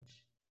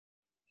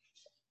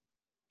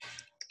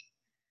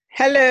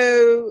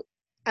Hello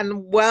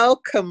and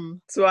welcome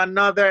to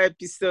another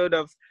episode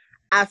of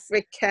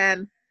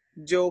African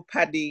Joe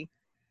Paddy.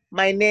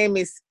 My name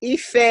is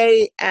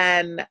Ife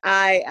and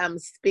I am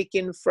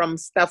speaking from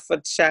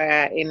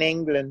Staffordshire in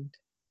England.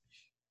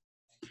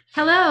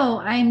 Hello,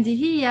 I'm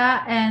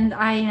Dihia and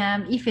I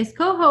am Ife's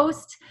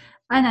co-host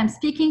and I'm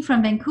speaking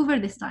from Vancouver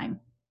this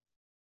time.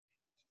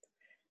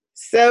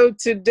 So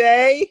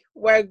today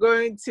we're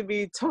going to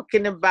be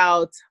talking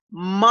about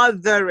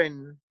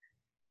mothering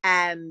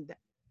and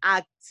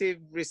active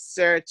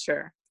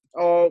researcher,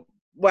 or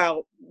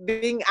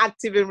being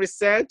active in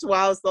research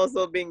whilst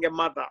also being a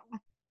mother.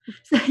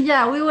 So,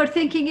 yeah, we were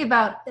thinking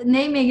about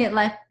naming it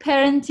like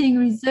parenting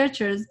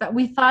researchers, but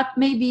we thought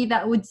maybe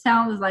that would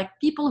sound like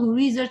people who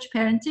research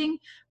parenting,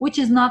 which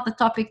is not the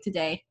topic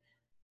today.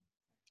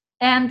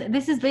 And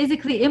this is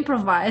basically an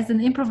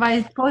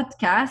improvised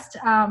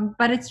podcast,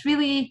 but it's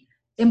really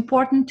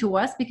important to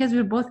us because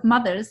we're both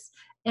mothers.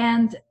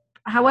 And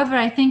however,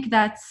 I think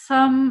that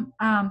some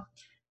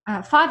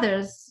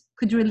fathers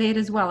could relate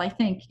as well, I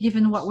think,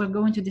 given what we're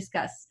going to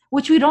discuss,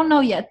 which we don't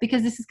know yet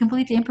because this is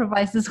completely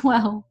improvised as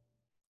well.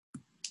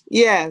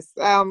 Yes,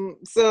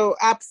 so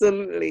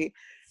absolutely.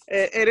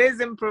 It is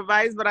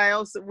improvised,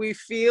 but we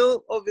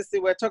feel, obviously,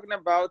 we're talking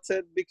about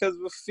it because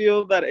we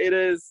feel that it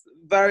is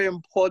very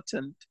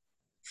important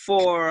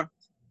for,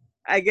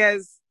 I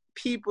guess,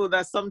 people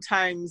that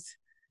sometimes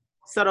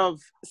sort of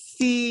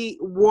see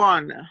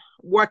one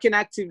working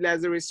actively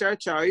as a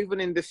researcher or even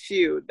in the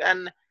field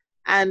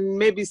and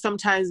maybe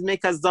sometimes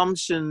make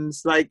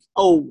assumptions like,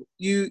 oh,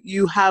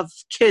 you have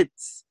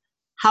kids.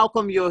 How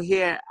come you're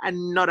here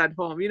and not at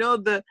home?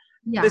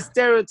 The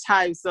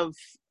stereotypes of,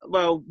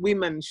 well,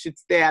 women should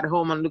stay at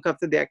home and look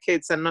after their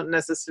kids and not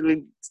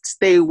necessarily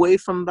stay away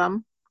from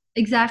them.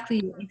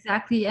 Exactly.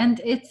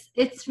 And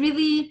it's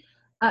really,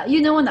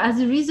 and as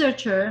a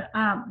researcher,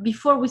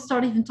 before we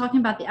start even talking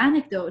about the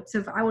anecdotes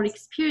of our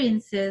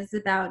experiences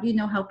about,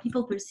 how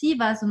people perceive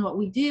us and what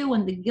we do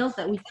and the guilt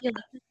that we feel,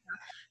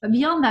 but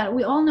beyond that,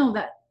 we all know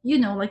that,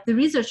 like the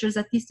researchers,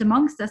 at least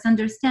amongst us,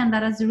 understand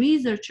that as a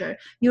researcher,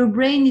 your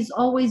brain is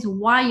always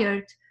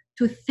wired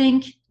to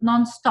think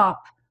nonstop.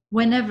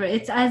 Whenever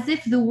it's as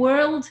if the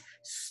world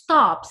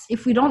stops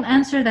if we don't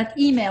answer that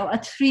email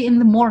at 3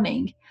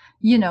 a.m.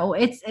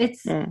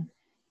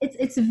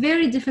 It's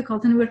very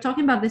difficult, and we were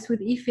talking about this with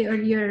Ife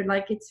earlier.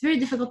 Like, it's very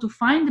difficult to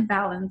find the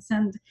balance,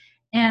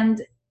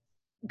 and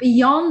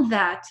beyond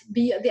that,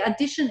 in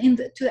addition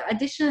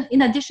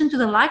to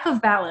the lack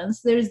of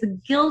balance, there is the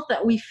guilt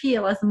that we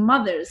feel as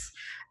mothers,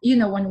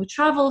 when we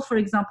travel, for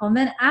example, and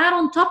then add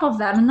on top of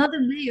that another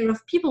layer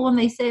of people when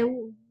they say,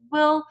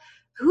 well,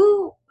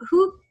 who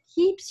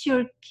keeps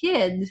your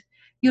kids?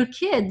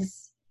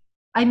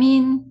 I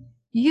mean,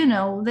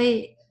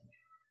 they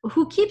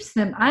who keeps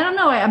them? I don't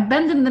know. I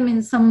abandoned them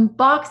in some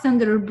box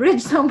under a bridge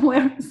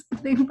somewhere,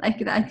 something like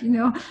that.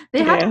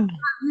 They have,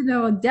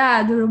 a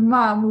dad or a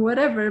mom or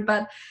whatever.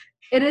 But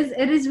it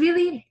is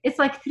really, it's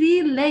like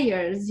three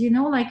layers.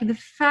 Like the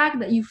fact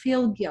that you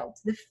feel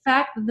guilt, the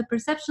fact that the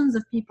perceptions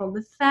of people,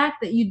 the fact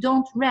that you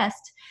don't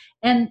rest,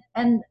 and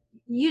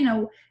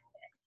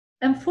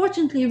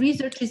unfortunately,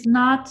 research is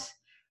not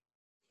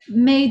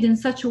made in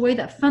such a way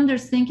that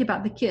funders think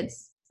about the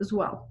kids as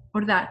well,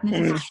 or that.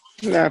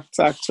 That's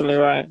actually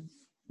right.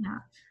 Yeah.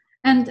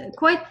 And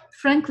quite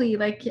frankly,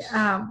 like,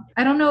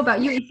 I don't know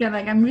about you, Ika,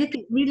 like, I'm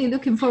really, really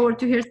looking forward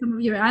to hear some of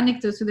your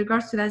anecdotes with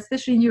regards to that,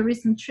 especially in your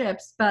recent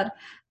trips. But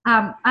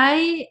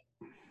I,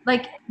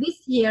 like,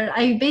 this year,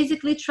 I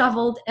basically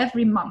traveled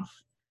every month.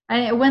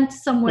 I went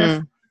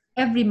somewhere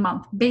every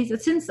month.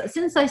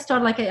 Since I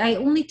started, like, I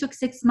only took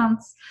 6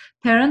 months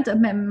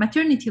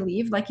maternity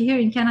leave. Like, here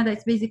in Canada,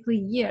 it's basically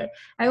a year.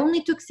 I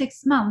only took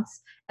 6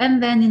 months.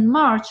 And then in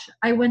March,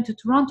 I went to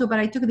Toronto, but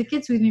I took the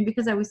kids with me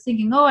because I was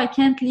thinking, oh, I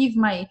can't leave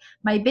my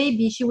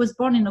baby. She was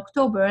born in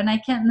October, and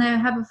I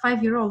have a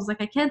 5-year-old.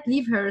 Like, I can't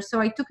leave her. So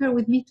I took her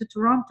with me to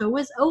Toronto. It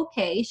was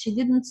okay. She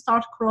didn't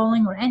start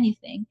crawling or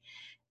anything.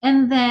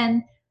 And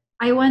then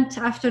I went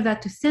after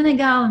that to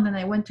Senegal, and then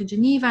I went to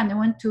Geneva, and I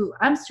went to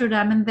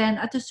Amsterdam. And then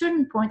at a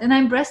certain point, and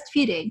I'm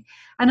breastfeeding,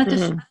 and at a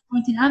certain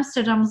point in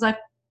Amsterdam, I was like,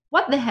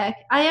 what the heck?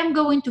 I am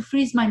going to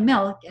freeze my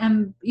milk,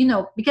 and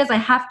because I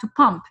have to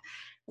pump.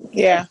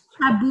 Yeah.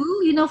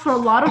 Taboo, for a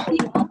lot of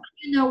people,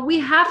 we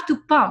have to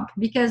pump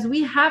because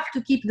we have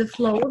to keep the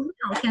flow of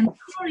milk. And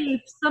sorry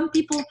if some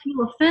people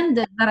feel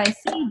offended that I say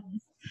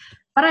this,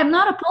 but I'm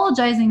not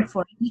apologizing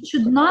for it. It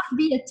should not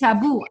be a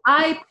taboo.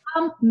 I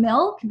pump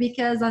milk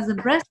because as a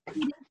proud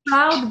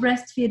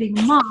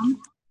breastfeeding mom,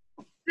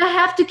 I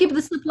have to keep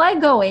the supply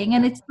going,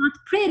 and it's not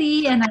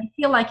pretty, and I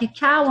feel like a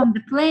cow on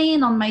the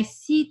plane, on my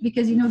seat,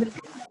 because there's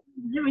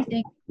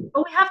everything,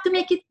 but we have to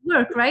make it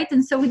work, right?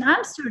 And so in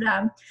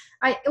Amsterdam,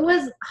 it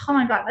was, oh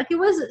my god, like, it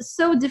was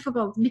so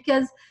difficult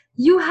because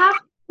you have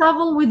to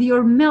travel with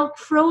your milk,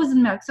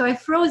 frozen milk. So I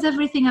froze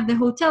everything at the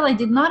hotel. I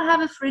did not have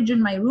a fridge in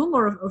my room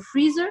or a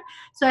freezer,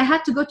 so I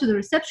had to go to the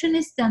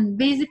receptionist and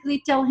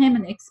basically tell him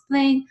and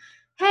explain,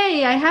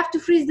 hey, I have to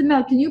freeze the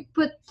milk. Can you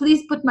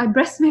please put my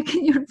breast milk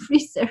in your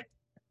freezer?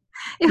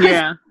 It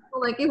was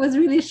like, it was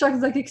really shocked.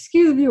 It's like,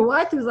 excuse me,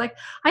 what? It was like,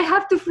 I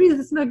have to freeze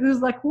this milk. It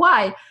was like,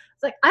 why?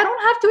 It's like, I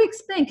don't have to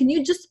explain. Can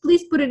you just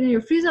please put it in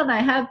your freezer? And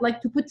I had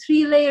like to put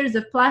 3 layers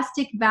of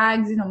plastic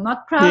bags. You know, I'm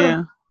not proud of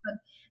it,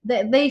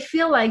 but they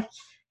feel like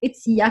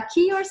it's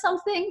yucky or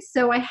something.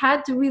 So I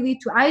had to really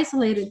to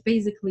isolate it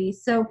basically.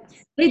 So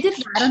they did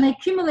that, and I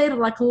accumulated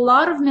like a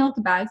lot of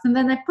milk bags, and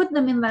then I put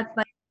them in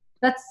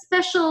that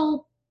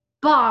special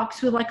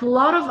box with like a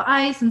lot of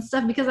ice and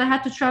stuff, because I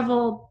had to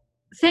travel,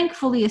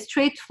 thankfully, a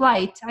straight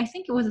flight. I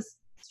think it was a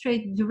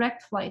straight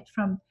direct flight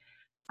from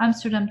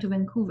Amsterdam to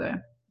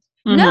Vancouver.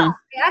 Mm-hmm. No,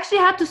 I actually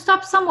had to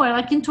stop somewhere,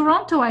 like in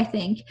Toronto, I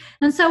think.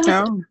 And so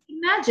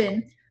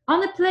imagine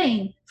on a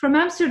plane from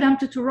Amsterdam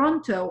to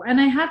Toronto,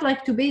 and I had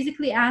like to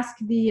basically ask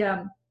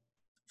the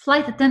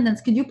flight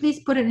attendants, could you please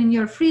put it in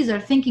your freezer,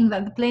 thinking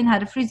that the plane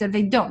had a freezer.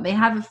 They don't. They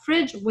have a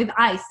fridge with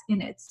ice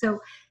in it. So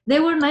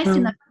they were nice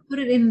enough to put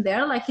it in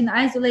there, like an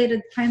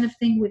isolated kind of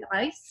thing with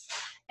ice.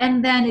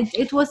 And then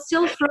it was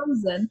still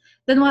frozen.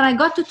 Then when I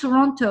got to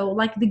Toronto,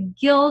 like the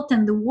guilt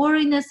and the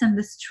worriness and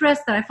the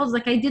stress that I felt,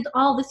 like I did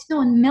all this, you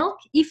know, in milk,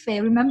 Ife,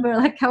 remember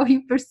like how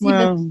you perceive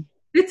it?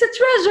 It's a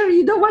treasure.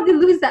 You don't want to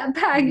lose that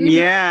bag.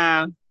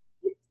 Yeah.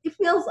 It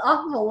feels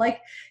awful. Like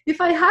if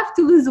I have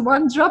to lose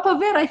one drop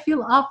of it, I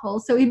feel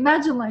awful. So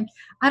imagine, like,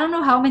 I don't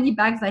know how many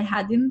bags I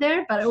had in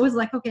there, but it was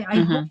like, okay,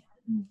 I hope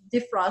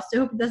it defrost. I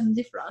hope it doesn't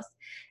defrost.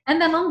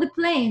 And then on the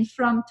plane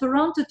from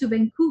Toronto to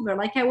Vancouver,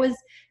 like I was,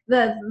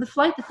 the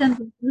flight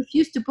attendant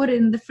refused to put it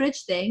in the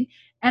fridge thing.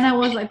 And I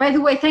was like, by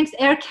the way, thanks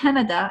Air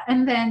Canada.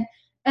 And then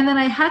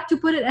I had to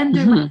put it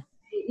under my,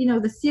 you know,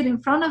 the seat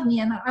in front of me,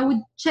 and I would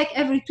check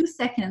every 2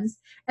 seconds.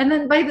 And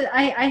then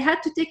I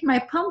had to take my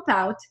pump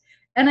out.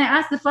 And I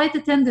asked the flight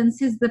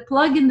attendants, is the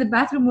plug in the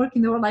bathroom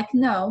working? They were like,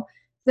 no.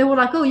 They were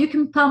like, oh, you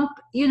can pump,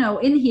 you know,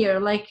 in here,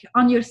 like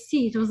on your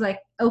seat. It was like,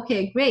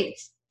 okay, great.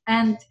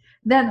 And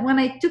then when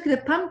I took the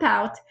pump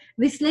out,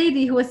 this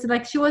lady who was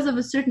like, she was of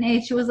a certain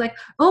age, she was like,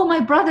 oh, my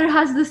brother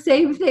has the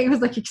same thing. I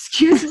was like,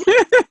 excuse me.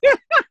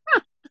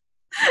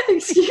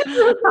 Excuse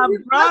me. My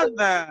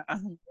brother.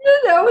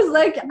 I was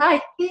like, I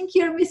think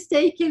you're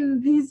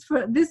mistaken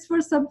this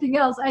for something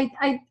else.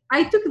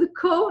 I took the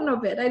cone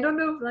of it. I don't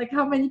know like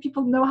how many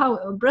people know how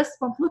a breast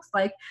pump looks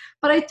like,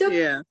 but I took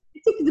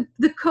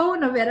the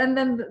cone of it, and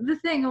then the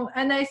thing,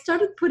 and I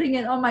started putting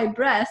it on my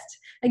breast.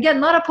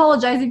 Again, not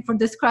apologizing for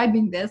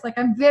describing this. Like,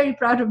 I'm very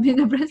proud of being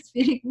a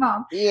breastfeeding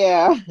mom.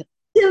 Yeah.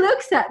 She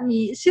looks at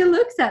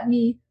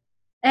me,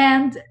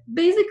 and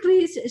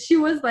basically she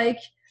was like,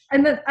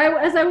 and then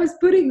as I was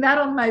putting that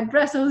on my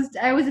breast,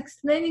 I was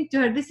explaining to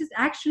her, this is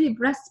actually a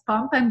breast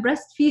pump. I'm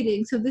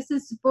breastfeeding, so this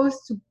is supposed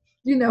to,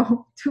 you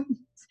know,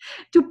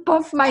 to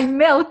pump my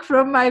milk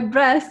from my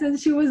breast. And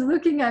she was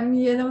looking at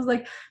me, and I was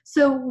like,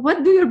 so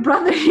what do your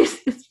brother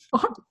use this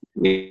for?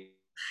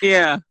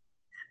 Yeah.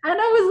 And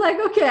I was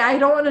like, okay, I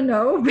don't want to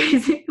know,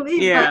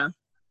 basically. Yeah.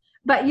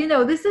 But you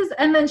know, this is,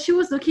 and then she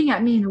was looking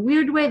at me in a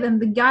weird way. Then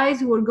the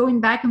guys who were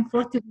going back and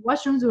forth to the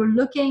washrooms were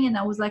looking, and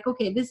I was like,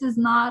 okay, this is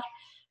not.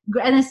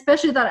 And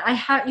especially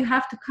that you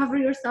have to cover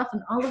yourself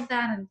and all of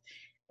that, and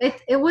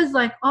it was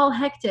like all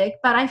hectic.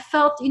 But I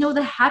felt, you know,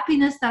 the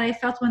happiness that I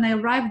felt when I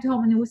arrived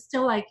home, and it was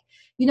still like,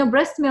 you know,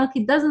 breast milk,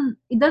 it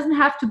doesn't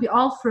have to be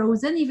all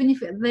frozen. Even if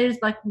there's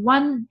like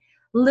one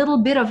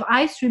little bit of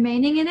ice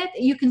remaining in it,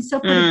 you can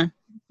still put it in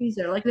the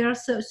freezer. Like there are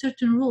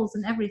certain rules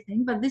and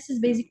everything, but this is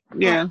basically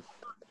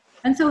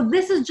and so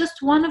this is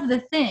just one of the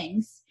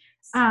things,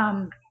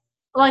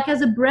 like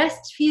as a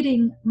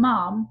breastfeeding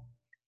mom,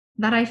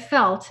 that I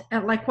felt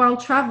like while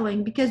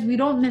traveling, because we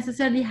don't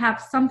necessarily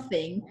have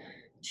something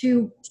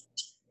to,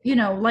 you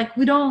know, like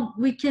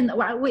and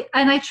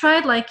I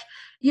tried like,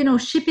 you know,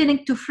 shipping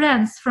it to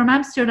France from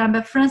Amsterdam,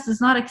 but France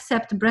does not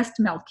accept breast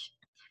milk.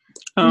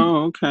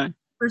 Oh, okay.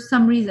 For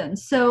some reason.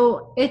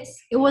 So it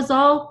was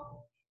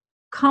all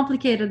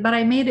complicated, but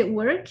I made it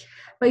work.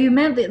 But you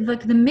meant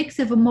like the mix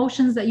of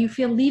emotions that you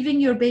feel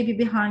leaving your baby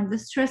behind, the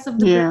stress of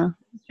the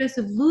stress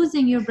of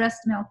losing your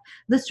breast milk,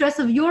 the stress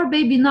of your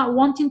baby not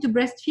wanting to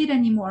breastfeed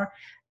anymore,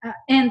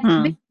 and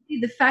basically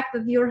the fact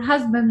that your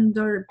husband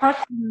or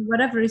partner,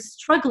 whatever, is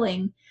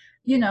struggling,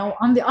 you know,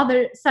 on the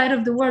other side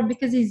of the world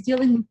because he's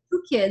dealing with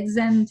 2 kids,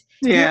 and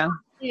there,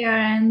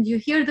 and you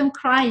hear them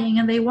crying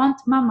and they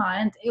want mama,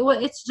 and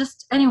it's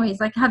just,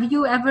 anyways, like, have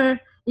you ever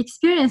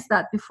experienced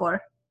that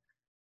before?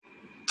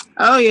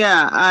 Oh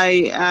yeah,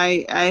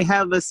 I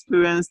have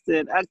experienced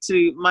it.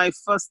 Actually, my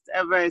first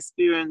ever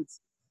experience,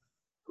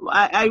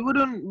 I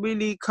wouldn't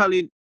really call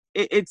it,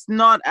 it's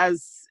not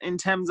as in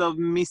terms of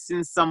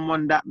missing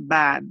someone that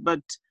bad,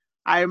 but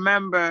I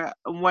remember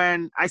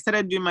when I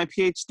started doing my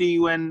PhD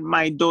when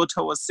my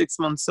daughter was 6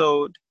 months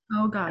old.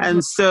 Oh God.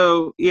 And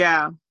so,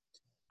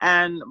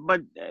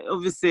 but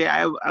obviously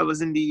I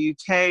was in the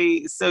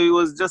UK, so it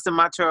was just a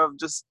matter of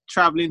just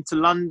traveling to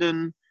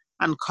London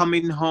and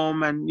coming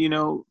home, and, you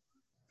know,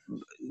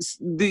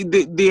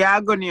 the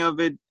agony of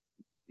it,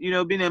 you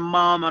know, being a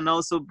mom and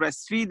also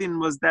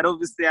breastfeeding, was that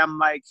obviously I'm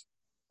like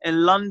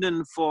in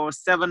London for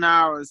 7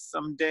 hours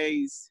some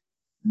days.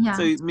 Yeah.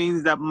 So it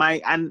means that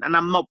and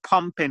I'm not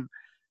pumping.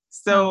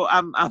 So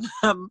I'm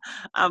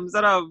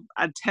sort of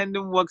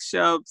attending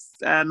workshops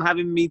and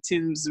having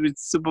meetings with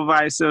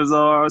supervisors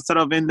or sort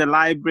of in the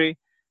library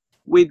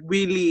with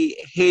really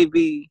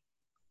heavy,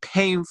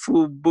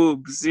 painful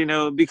boobs,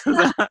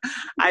 because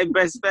I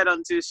breastfed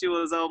until she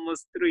was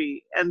almost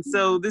 3. And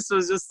so this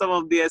was just some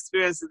of the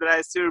experiences that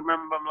I still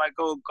remember. I'm like,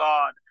 oh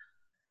God.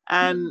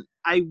 And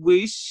I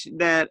wish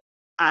that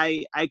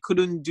I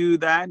couldn't do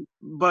that,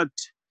 but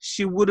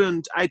she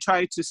wouldn't. I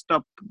tried to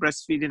stop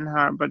breastfeeding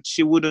her, but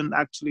she wouldn't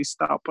actually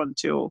stop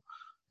until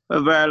a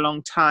very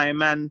long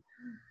time. And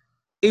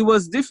it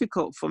was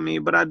difficult for me,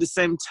 but at the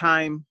same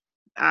time,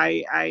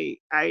 I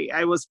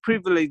was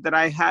privileged that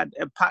I had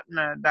a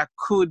partner that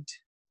could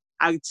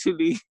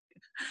actually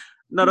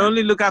not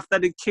only look after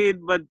the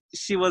kid, but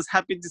she was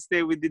happy to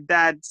stay with the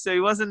dad. So it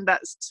wasn't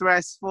that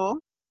stressful.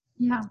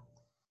 Yeah.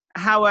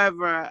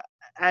 However,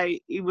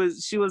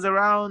 she was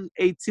around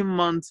 18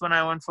 months when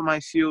I went for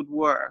my field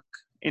work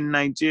in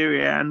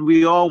Nigeria, and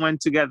we all went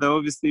together,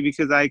 obviously,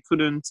 because I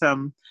couldn't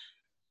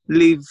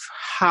leave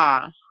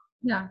her.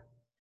 Yeah.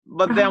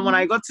 But then when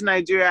I got to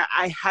Nigeria,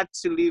 I had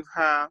to leave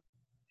her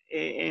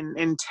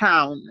in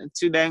town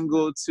to then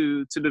go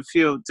to the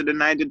field, to the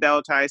Niger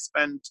Delta. I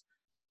spent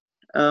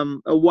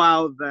a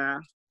while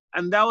there.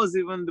 And that was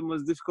even the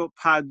most difficult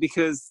part,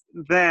 because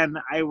then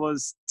I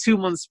was 2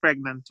 months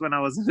pregnant when I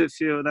was in the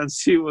field, and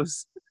she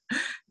was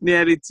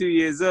nearly 2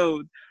 years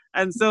old.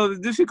 And so the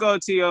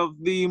difficulty of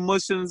the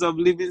emotions of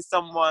leaving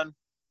someone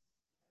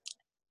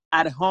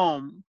at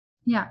home,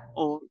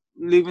 or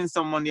leaving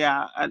someone,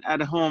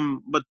 at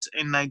home, but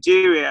in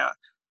Nigeria,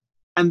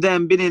 and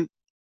then being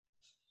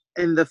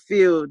in the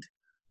field,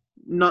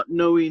 not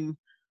knowing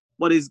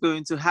what is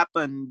going to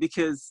happen,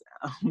 because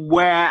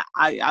where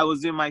I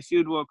was doing my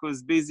field work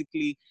was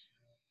basically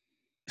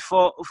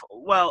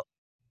well,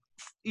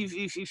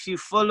 if you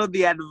follow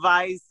the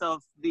advice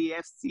of the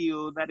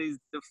FCO, that is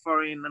the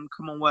Foreign and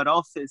Commonwealth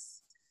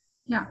Office,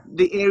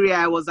 the area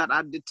I was at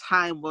the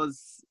time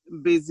was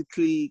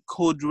basically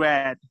code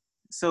red.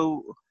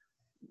 So,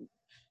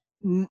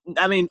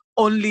 I mean,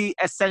 only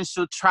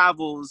essential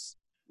travels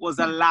was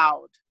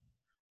allowed.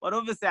 But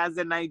obviously, as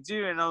a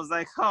Nigerian, I was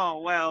like,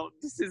 oh, well,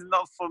 this is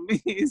not for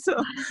me. So,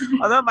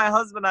 although my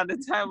husband at the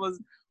time was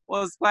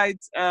quite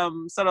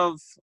sort of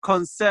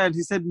concerned,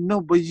 he said, no,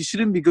 but you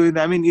shouldn't be going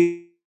there. I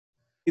mean,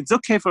 it's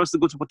okay for us to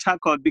go to Port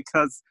Harcourt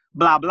because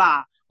blah,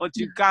 blah. But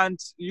you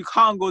can't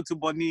go to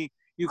Bonny.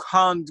 You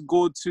can't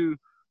go to,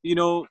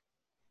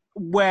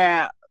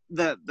 where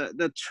the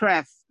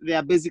TREF they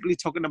are basically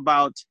talking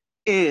about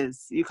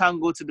is. You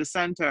can't go to the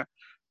center,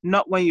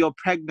 not when you're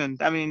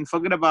pregnant. I mean,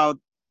 forget about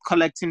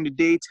collecting the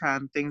data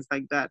and things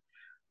like that.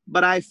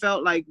 But I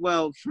felt like,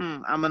 well,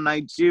 I'm a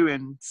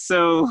Nigerian,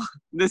 so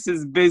this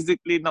is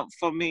basically not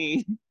for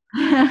me.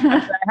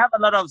 And I have a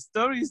lot of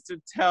stories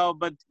to tell,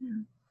 but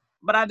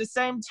at the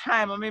same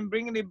time, I mean,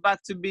 bringing it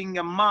back to being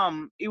a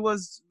mom, it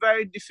was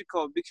very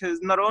difficult,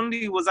 because not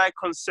only was I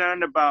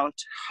concerned about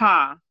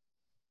her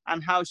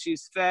and how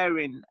she's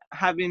faring,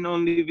 having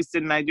only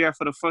visited Nigeria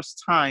for the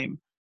first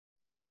time,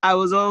 I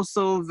was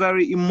also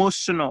very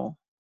emotional.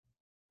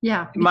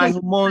 Yeah. My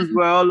hormones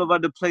were all over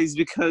the place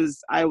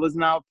because I was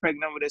now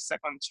pregnant with a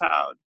second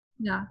child.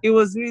 Yeah. It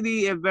was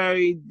really a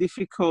very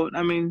difficult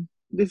 5-6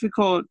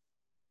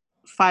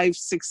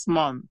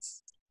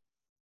 months.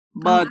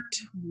 But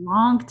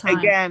long time.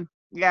 Again,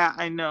 yeah,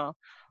 I know.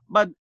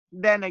 But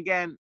then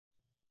again,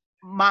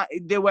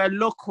 they were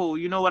local,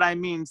 you know what I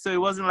mean? So it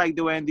wasn't like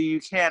they were in the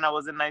UK and I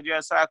was in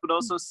Nigeria. So I could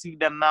also see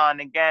them now and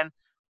again.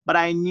 But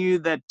I knew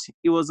that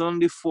it was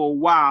only for a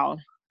while.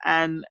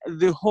 And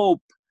the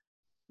hope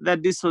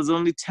that this was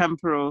only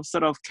temporal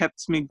sort of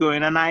kept me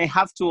going. And I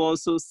have to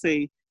also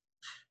say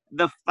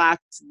the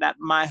fact that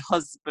my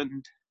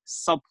husband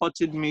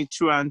supported me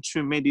through and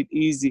through made it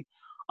easy.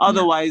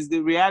 Otherwise,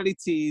 the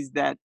reality is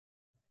that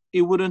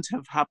it wouldn't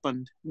have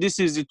happened. This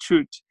is the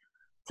truth.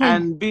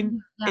 And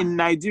being in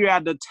Nigeria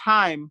at the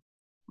time,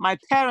 my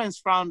parents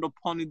frowned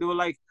upon it. They were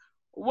like,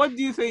 what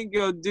do you think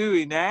you're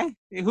doing, eh?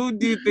 Who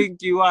do you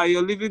think you are?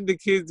 You're leaving the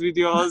kids with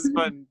your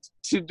husband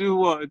to do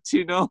what,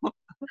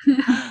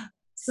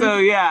 So,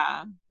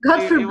 yeah.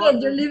 God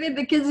forbid you're leaving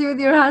the kids with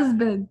your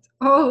husband.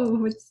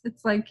 Oh, it's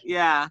like...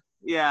 Yeah.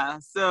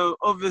 So,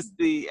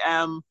 obviously...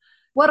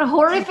 what a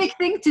horrific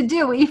thing to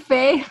do,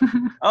 Ife.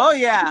 Oh,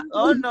 yeah.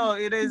 Oh, no,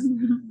 it is.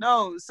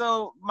 No,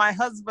 so my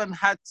husband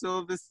had to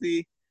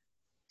obviously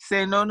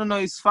say, no,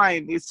 it's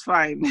fine. It's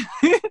fine.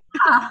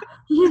 Like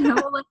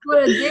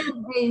we're a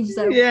different age.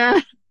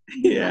 Yeah.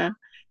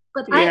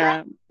 But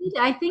I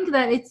think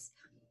that it's,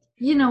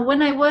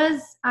 when I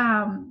was...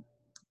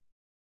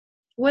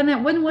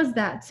 when was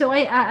that? So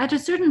I at a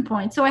certain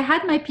point, so I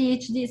had my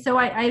PhD. So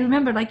I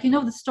remember, like,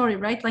 the story,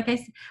 right? Like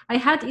I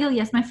had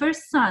Ilyas, my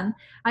first son.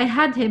 I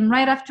had him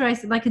right after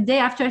a day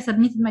after I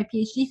submitted my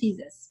PhD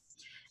thesis.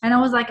 And I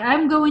was like,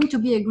 I'm going to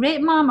be a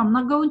great mom. I'm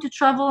not going to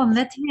travel and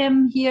let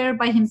him here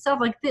by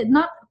himself. Like,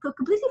 not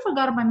completely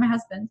forgot about my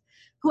husband,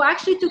 who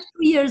actually took 2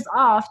 years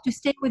off to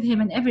stay with him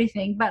and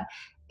everything. But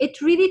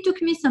it really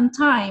took me some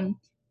time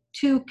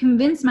to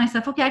convince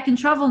myself, okay, I can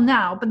travel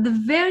now. But the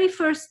very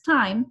first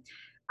time,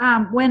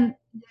 when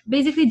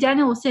basically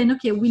Daniel was saying,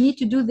 okay, we need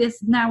to do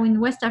this now in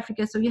West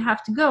Africa, so you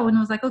have to go. And I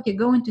was like, okay,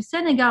 going to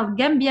Senegal,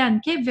 Gambia,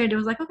 and Cape Verde. I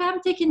was like, okay,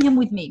 I'm taking him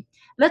with me.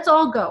 Let's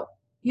all go,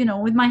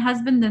 with my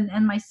husband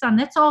and my son.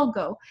 Let's all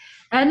go.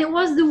 And it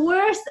was the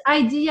worst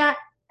idea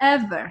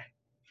ever.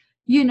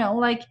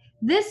 Like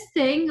this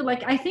thing,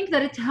 like I think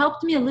that it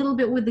helped me a little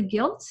bit with the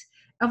guilt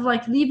of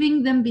like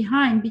leaving them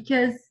behind,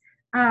 because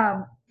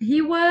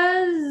he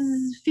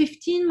was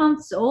 15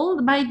 months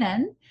old by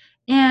then,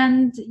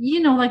 and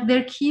like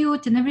they're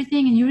cute and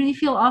everything, and you really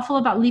feel awful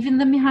about leaving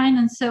them behind.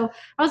 And so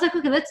I was like,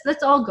 okay,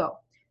 let's all go.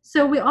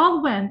 So we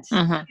all went,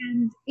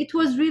 and it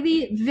was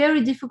really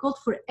very difficult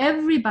for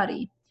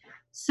everybody.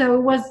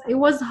 So it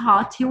was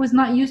hot. He was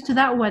not used to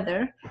that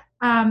weather.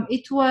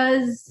 It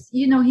was,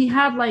 he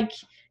had like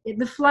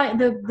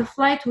the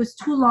flight was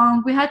too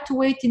long. We had to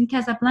wait in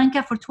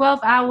Casablanca for 12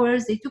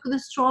 hours. They took the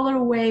stroller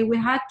away. We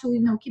had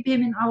to keep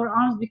him in our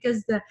arms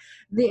because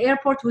the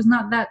airport was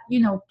not that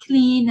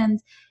clean,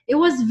 and it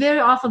was very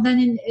awful.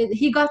 Then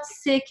he got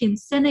sick in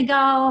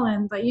Senegal,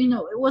 and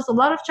it was a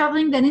lot of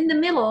traveling. Then in the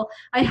middle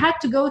I had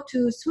to go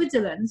to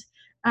Switzerland,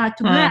 to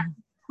Graz,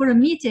 for a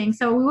meeting.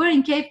 So we were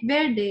in Cape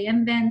Verde,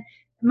 and then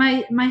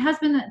my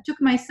husband took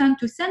my son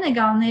to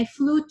Senegal, and I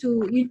flew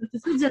to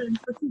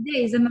Switzerland for 2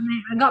 days, and then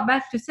I got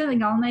back to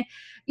Senegal, and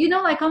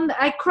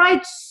I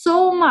cried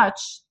so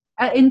much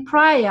in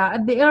Praia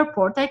at the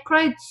airport. I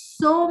cried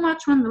so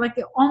much when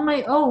on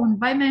my own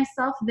by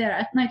myself there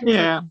at night.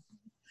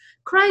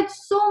 Cried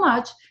so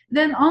much.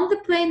 Then on the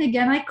plane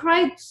again, I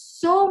cried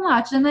so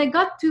much, and I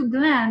got to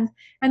land,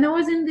 and I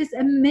was in this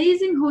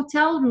amazing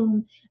hotel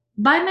room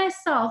by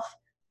myself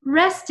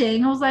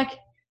resting. I was like,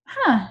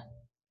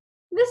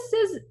 this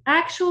is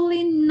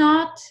actually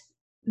not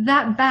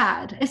that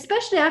bad,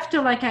 especially after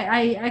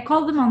I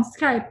called them on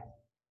Skype,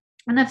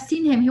 and I've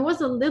seen him. He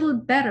was a little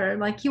better.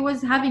 Like he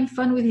was having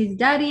fun with his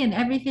daddy and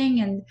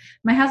everything. And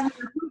my husband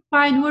was, we're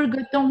fine, we're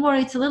good, don't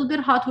worry. It's a little bit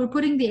hot. We're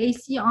putting the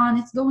AC on.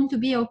 It's going to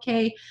be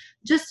okay.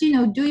 Just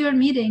do your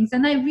meetings.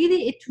 And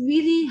it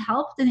really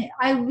helped, and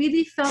I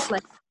really felt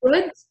like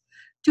good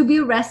to be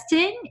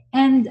resting.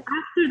 And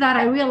after that,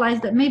 I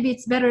realized that maybe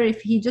it's better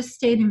if he just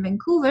stayed in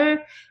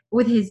Vancouver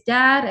with his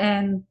dad,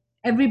 and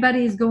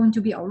everybody is going to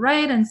be all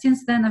right. And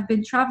since then I've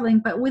been traveling,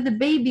 but with a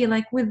baby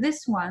like with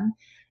this one,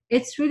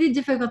 it's really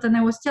difficult. And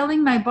I was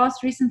telling my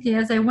boss recently,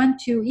 as I went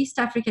to East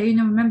Africa,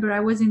 remember I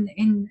was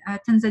in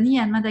Tanzania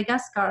and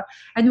Madagascar,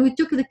 and we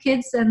took the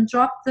kids and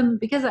dropped them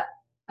because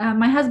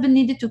my husband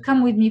needed to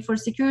come with me for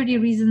security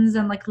reasons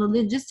and like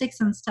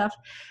logistics and stuff.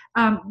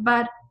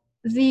 But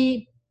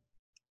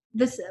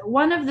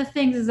one of the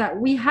things is that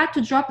we had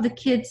to drop the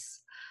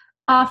kids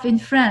off in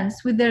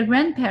France with their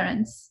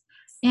grandparents,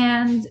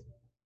 and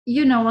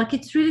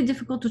it's really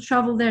difficult to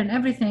travel there and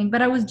everything.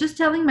 But I was just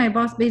telling my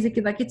boss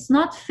basically, it's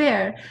not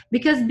fair,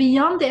 because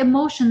beyond the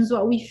emotions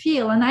what we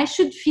feel, and I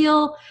shouldn't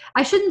feel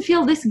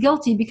this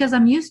guilty because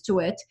I'm used to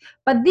it,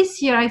 but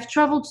this year I've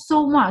traveled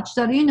so much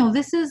that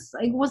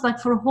it was like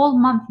for a whole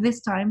month this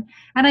time,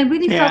 and I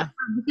really felt bad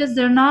because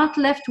they're not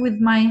left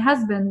with my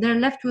husband, they're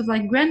left with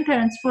like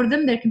grandparents. For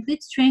them, they're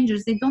complete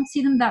strangers, they don't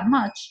see them that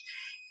much.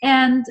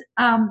 And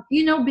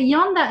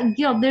beyond that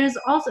guilt, there is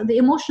also the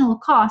emotional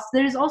cost.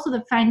 There is also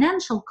the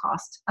financial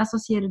cost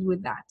associated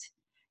with that.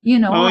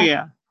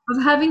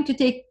 Of having to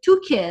take 2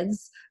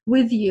 kids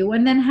with you,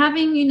 and then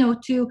having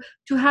to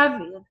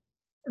have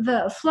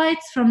the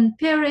flights from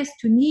Paris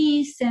to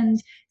Nice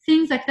and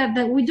things like that.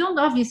 That we don't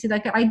obviously I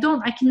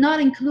cannot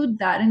include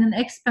that in an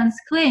expense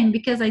claim,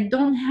 because I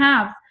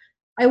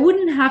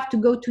wouldn't have to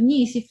go to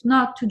Nice if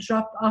not to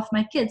drop off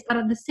my kids. But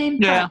at the same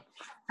time,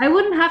 I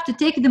wouldn't have to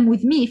take them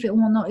with me if it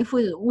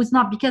was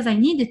not because I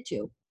needed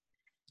to,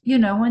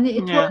 and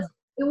it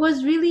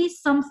was really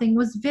something,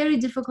 was very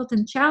difficult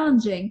and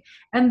challenging.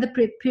 And the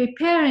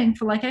preparing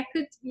for I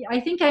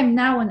think I'm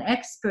now an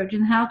expert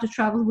in how to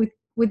travel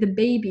with a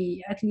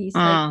baby, at least.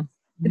 The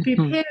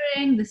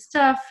preparing, the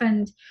stuff,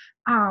 and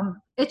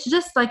it's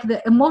just like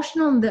the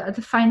emotional, the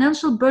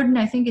financial burden,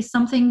 I think, is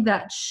something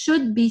that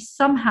should be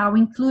somehow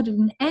included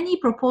in any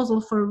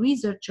proposal for a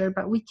researcher,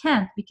 but we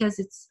can't, because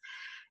it's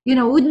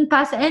wouldn't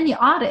pass any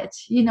audit.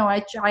 You'd be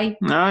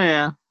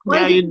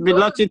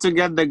lucky to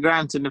get the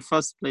grant in the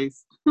first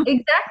place.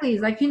 Exactly.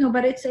 It's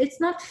but it's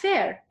not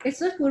fair.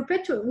 It's not, we're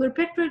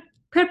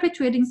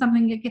perpetuating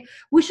something.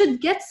 We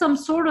should get some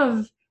sort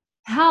of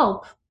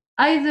help,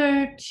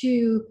 either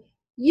to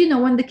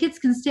when the kids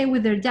can stay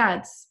with their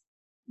dads,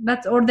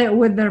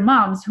 with their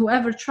moms,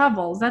 whoever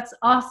travels, that's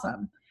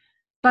awesome.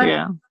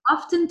 But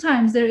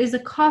oftentimes there is a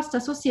cost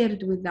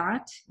associated with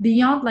that,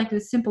 beyond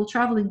the simple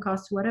traveling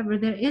cost, whatever.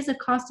 There is a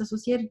cost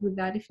associated with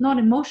that, if not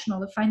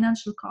emotional, a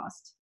financial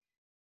cost.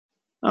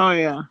 Oh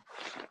yeah.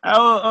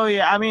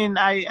 I mean,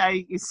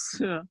 I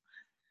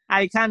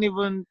can't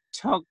even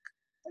talk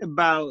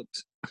about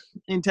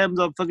in terms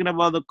of talking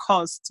about the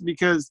cost,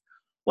 because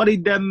what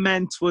it then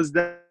meant was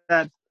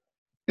that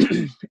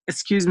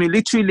excuse me,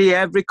 literally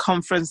every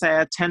conference I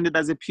attended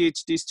as a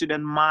PhD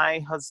student,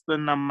 my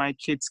husband and my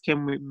kids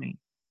came with me.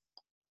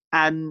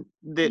 and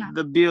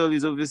the bill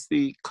is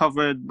obviously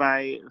covered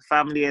by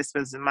family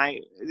expenses.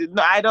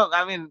 No, I don't.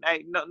 I mean,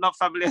 not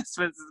family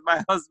expenses.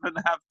 My husband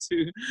have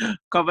to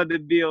cover the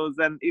bills,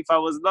 and if I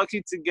was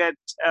lucky to get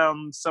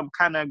some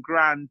kind of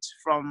grant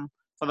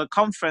for the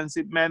conference,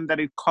 it meant that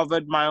it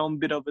covered my own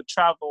bit of the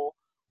travel.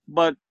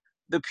 But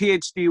the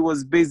PhD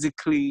was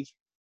basically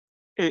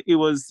it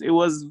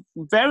was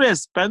very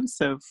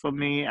expensive for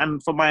me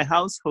and for my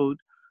household,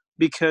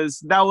 because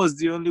that was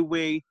the only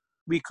way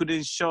we could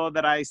ensure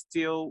that I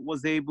still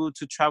was able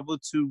to travel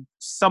to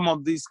some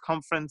of these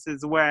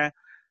conferences where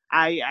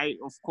I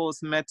of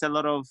course met a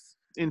lot of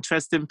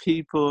interesting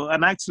people.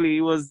 And actually,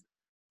 it was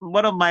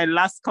one of my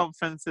last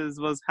conferences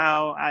was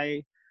how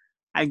I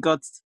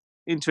got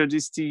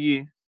introduced to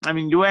you. I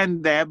mean, you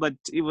weren't there, but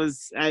it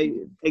was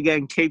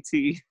again,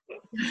 Katie.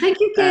 Thank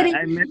you, Katie.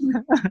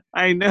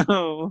 I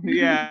know,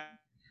 yeah.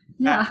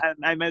 Yeah.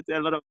 And I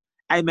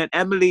met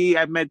Emily.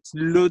 I met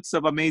loads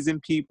of amazing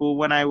people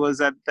when I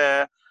was at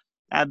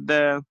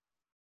the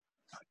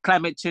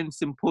climate change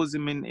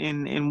symposium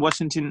in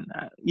Washington.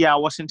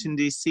 Washington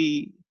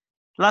D.C.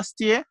 last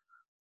year.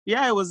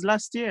 Yeah, it was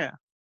last year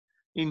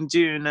in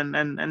June,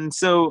 and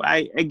so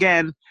I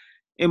again.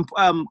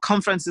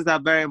 Conferences are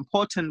very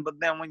important, but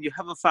then when you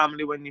have a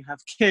family, when you have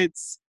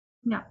kids,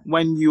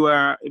 when you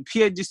are a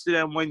PhD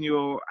student, when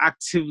you're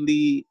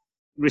actively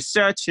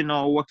researching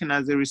or working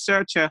as a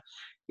researcher,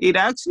 it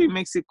actually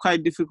makes it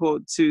quite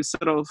difficult to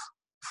sort of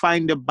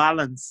find a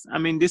balance. I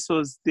mean, this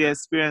was the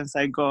experience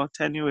I got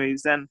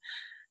anyways.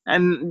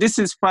 And this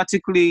is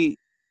practically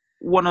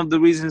one of the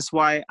reasons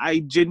why I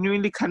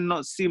genuinely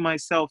cannot see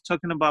myself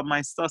talking about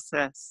my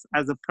success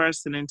as a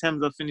person in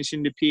terms of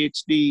finishing the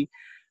PhD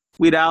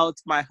without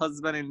my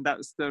husband in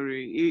that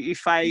story.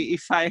 If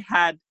I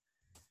had,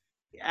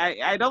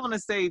 I don't want to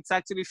say it's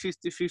actually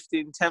 50-50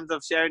 in terms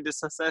of sharing the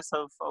success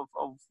of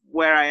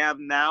where I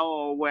am now,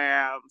 or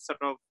where I'm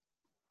sort of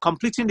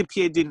completing the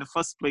PhD in the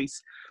first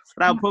place.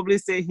 But I'll probably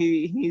say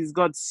he's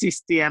got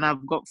 60 and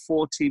I've got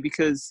 40,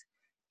 because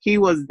he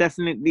was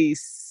definitely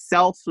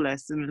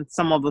selfless in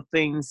some of the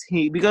things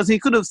because he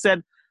could have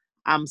said,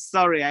 I'm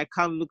sorry, I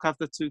can't look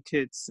after 2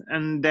 kids,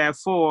 and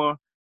therefore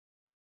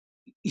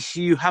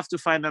you have to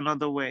find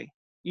another way.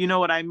 You know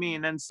what I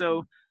mean? And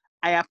so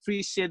I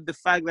appreciate the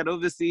fact that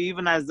obviously,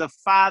 even as the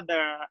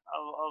father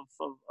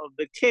of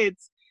the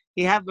kids,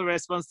 he had the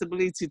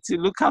responsibility to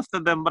look after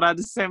them. But at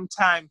the same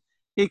time,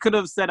 he could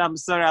have said, I'm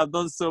sorry, I've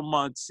done so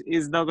much.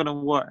 It's not going to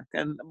work.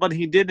 But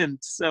he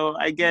didn't. So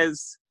I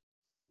guess,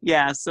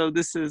 yeah, so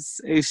this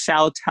is a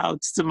shout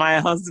out to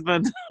my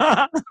husband.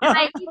 I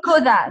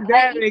echo that.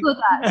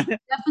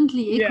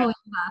 Definitely echo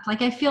that.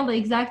 Like, I feel the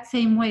exact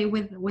same way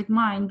with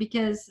mine,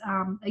 because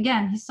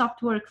again, he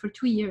stopped work for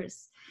 2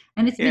 years,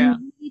 and it's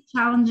been really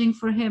challenging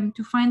for him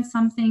to find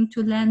something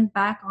to land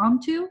back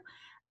onto.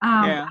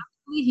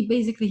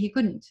 He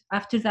couldn't.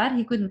 After that,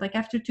 he couldn't. Like,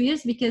 after 2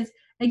 years, because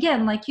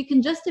again, like, you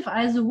can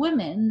justify as a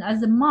woman,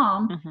 as a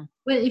mom.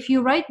 Well, if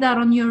you write that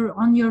on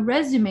your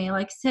resume,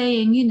 like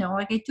saying,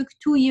 like, I took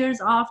 2 years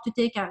off to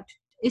take out,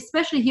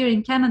 especially here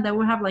in Canada,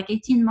 we have like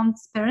 18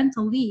 months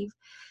parental leave.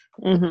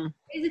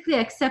 Basically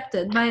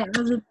accepted by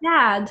as a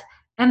dad,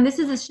 and this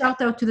is a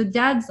shout out to the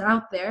dads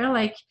out there.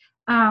 Like,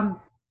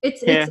 it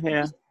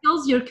just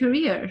kills your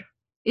career.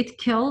 It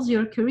kills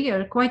your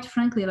career, quite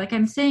frankly. Like,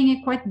 I'm saying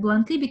it quite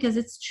bluntly because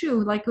it's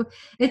true. Like,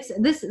 it's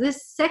this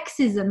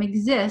sexism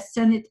exists,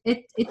 and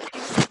it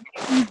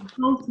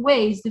both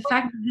ways. The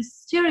fact that this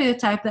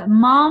stereotype that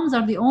moms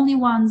are the only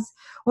ones,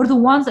 or the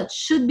ones that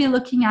should be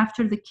looking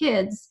after the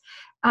kids,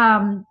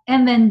 and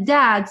then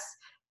dads,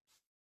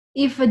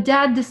 if a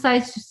dad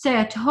decides to stay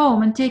at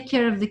home and take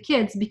care of the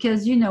kids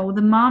because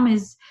the mom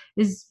is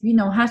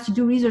has to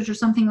do research or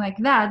something like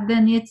that,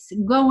 then it's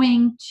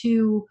going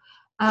to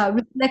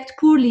reflect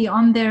poorly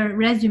on their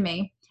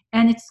resume,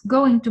 and it's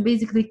going to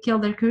basically kill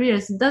their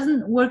careers. It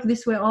doesn't work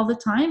this way all the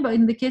time, but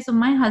in the case of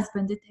my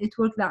husband, it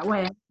worked that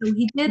way. So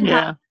he did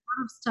have a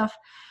lot of stuff,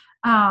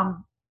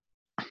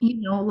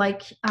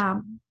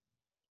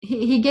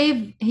 he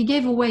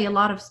gave away a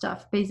lot of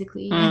stuff,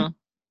 basically.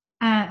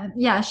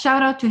 And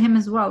shout out to him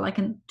as well, like,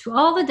 and to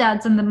all the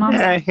dads and the moms.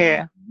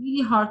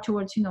 Really hard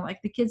towards like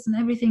the kids and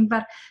everything.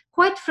 But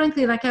quite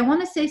frankly, like, I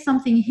want to say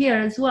something here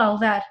as well,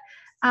 that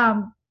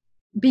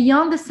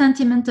beyond the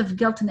sentiment of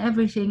guilt and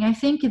everything, I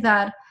think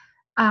that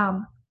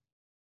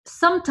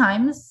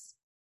sometimes,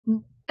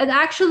 and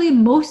actually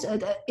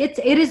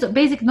it is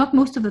basic, not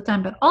most of the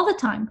time, but all the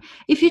time,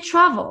 if you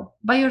travel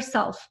by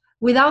yourself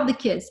without the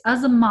kids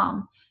as a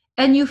mom,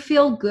 and you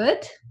feel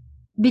good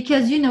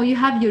because you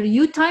have your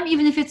you time,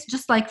 even if it's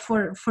just like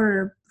for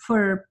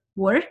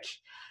work,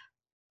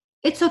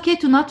 it's okay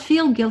to not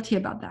feel guilty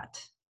about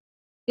that.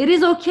 It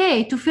is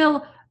okay to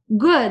feel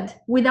good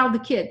without the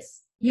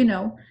kids.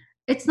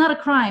 It's not a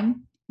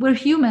crime. We're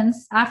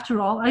humans after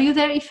all. Are you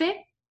there, Ife?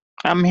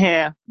 I'm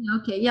here.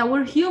 Okay, yeah,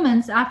 we're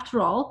humans after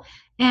all,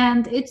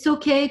 and it's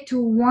okay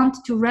to want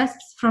to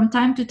rest from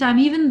time to time,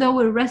 even though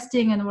we're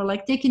resting and we're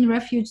like taking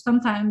refuge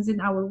sometimes in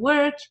our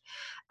work,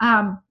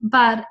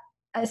 but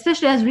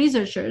especially as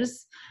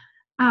researchers,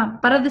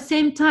 But at the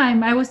same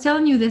time, I was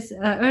telling you this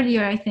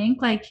earlier, I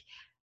think, like,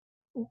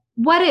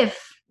 what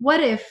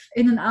if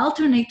in an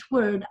alternate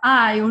world,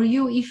 I or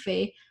you,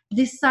 Ife,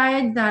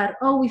 decide that,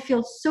 oh, we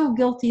feel so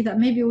guilty that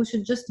maybe we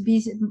should just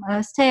be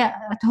stay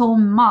at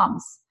home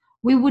moms.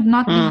 We would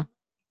not be.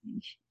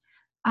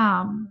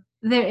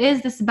 There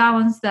is this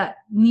balance that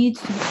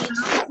needs to be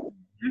found,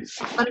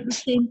 but at the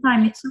same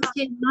time, it's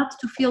okay not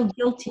to feel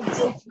guilty.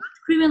 We're not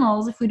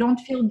criminals if we don't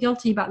feel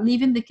guilty about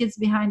leaving the kids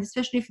behind,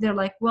 especially if they're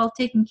like well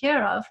taken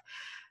care of.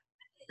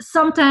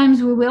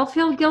 Sometimes we will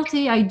feel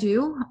guilty. I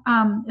do,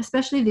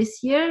 especially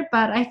this year.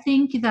 But I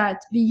think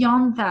that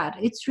beyond that,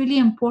 it's really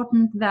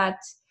important that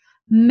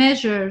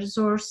measures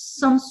or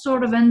some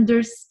sort of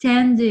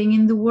understanding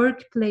in the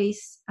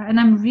workplace, and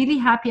I'm really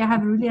happy I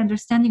have a really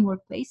understanding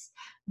workplace,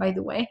 by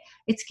the way.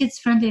 It's kids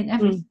friendly and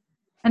everything,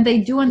 and they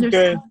do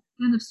understand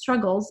kind of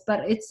struggles,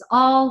 but it's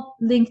all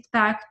linked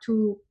back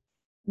to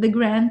the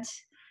grant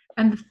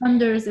and the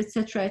funders,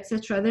 etc.,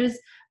 etc.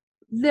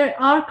 There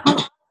are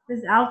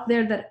companies out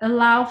there that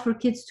allow for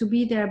kids to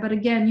be there, but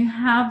again, you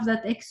have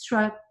that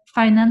extra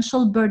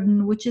financial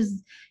burden, which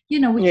is, we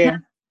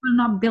can't, we're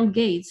not Bill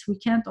Gates, we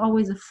can't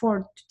always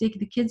afford to take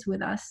the kids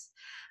with us,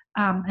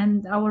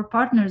 and our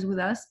partners with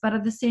us. But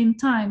at the same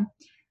time,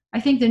 I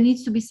think there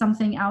needs to be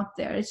something out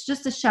there. It's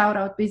just a shout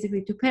out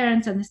basically to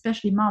parents, and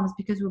especially moms,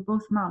 because we're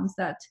both moms,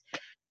 that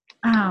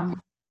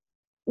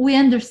we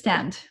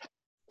understand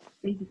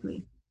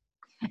basically.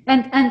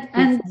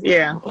 And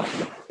yeah.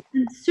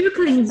 And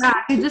circling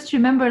back, I just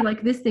remember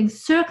like this thing,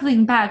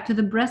 circling back to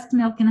the breast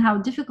milk and how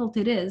difficult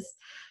it is.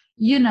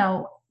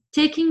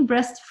 Taking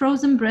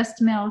frozen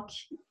breast milk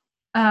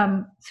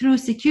through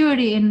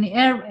security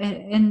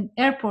in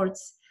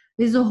airports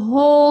is a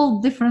whole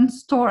different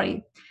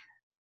story.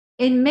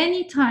 In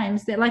many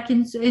times, like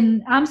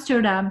in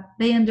Amsterdam,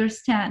 they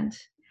understand.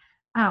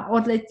 Or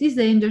at least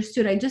they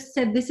understood. I just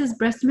said, this is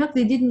breast milk.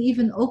 They didn't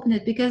even open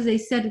it because they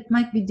said it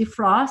might be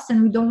defrost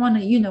and we don't want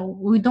to,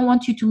 we don't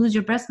want you to lose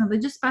your breast milk. They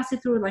just pass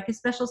it through like a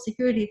special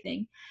security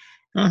thing.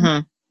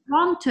 In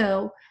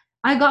Toronto,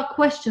 I got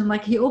questioned.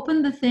 Like, he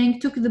opened the thing,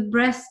 took the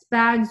breast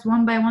bags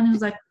one by one. He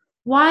was like,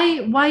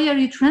 why are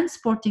you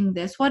transporting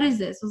this? What is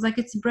this? I was like,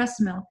 it's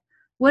breast milk.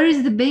 Where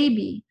is the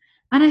baby?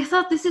 And I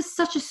thought, this is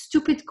such a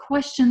stupid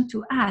question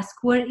to ask.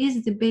 Where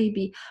is the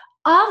baby?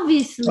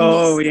 Obviously,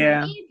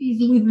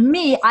 babies with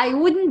me, I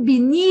wouldn't be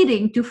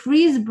needing to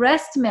freeze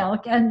breast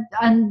milk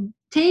and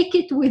take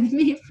it with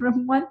me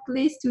from one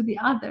place to the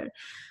other.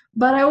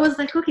 But I was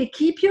like, okay,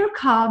 keep your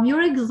calm.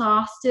 You're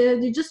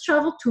exhausted. You just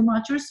traveled too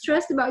much. You're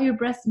stressed about your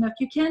breast milk.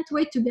 You can't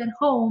wait to get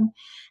home.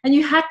 And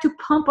you had to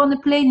pump on the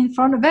plane in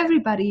front of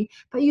everybody.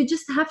 But you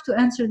just have to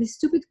answer this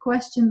stupid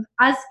question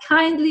as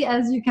kindly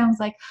as you can. I was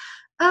like,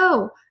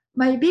 oh,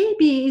 my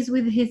baby is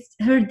with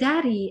her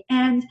daddy,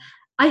 and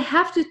I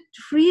have to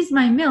freeze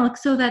my milk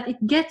so that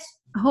it gets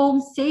home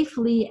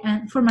safely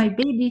and for my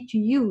baby to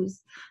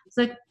use. It's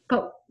like,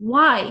 but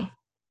why?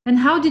 And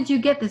how did you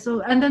get this?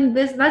 So, and then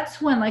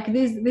that's when like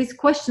these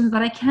questions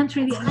that I can't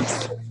really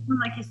answer.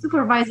 Like his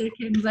supervisor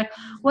came and was like,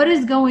 what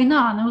is going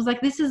on? I was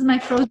like, this is my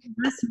frozen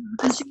breast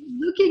milk. And she was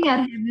looking at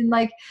him and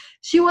like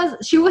she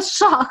was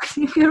shocked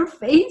in her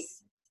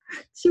face.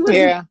 She was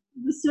a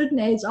certain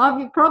age.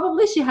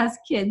 Probably she has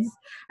kids,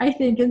 I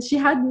think, and she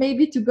had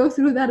maybe to go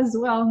through that as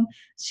well. And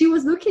she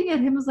was looking at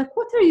him, was like,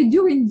 what are you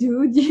doing,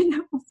 dude? I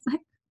was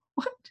like,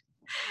 what?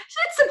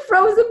 It's a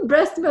frozen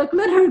breast milk,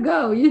 let her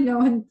go,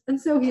 and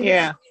so he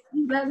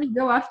let me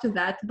go after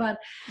that. But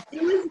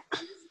it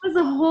was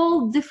a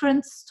whole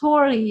different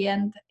story,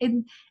 and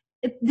it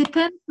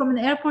depends from an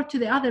airport to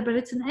the other, but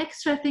it's an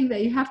extra thing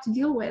that you have to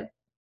deal with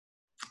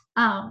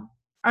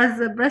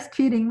as a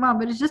breastfeeding mom.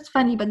 But it's just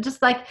funny. But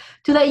just like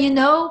to let you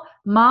know,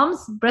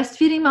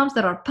 breastfeeding moms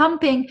that are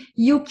pumping,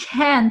 you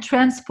can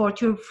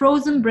transport your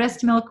frozen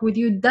breast milk with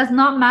you. It does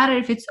not matter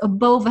if it's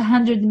above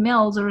 100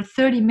 mils or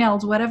 30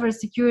 mils, whatever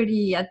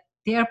security at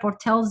the airport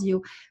tells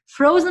you.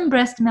 Frozen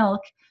breast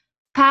milk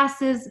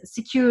passes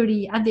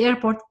security at the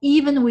airport,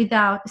 even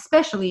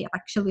especially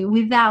actually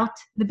without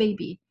the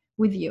baby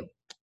with you.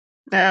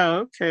 Oh,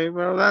 okay.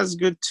 Well, that's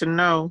good to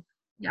know.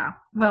 Yeah.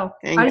 Well,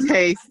 in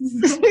case.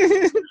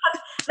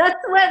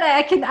 That's when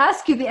I can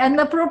ask you the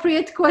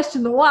inappropriate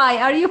question. Why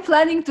are you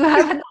planning to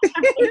have an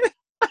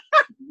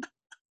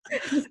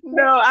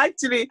No,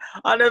 actually,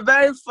 on a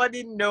very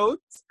funny note,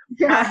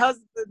 my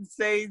husband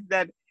says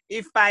that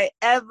if I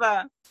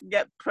ever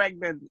get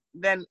pregnant,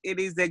 then it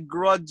is a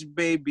grudge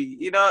baby.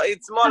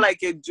 It's more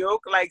like a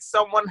joke, like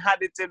someone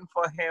had it in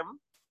for him.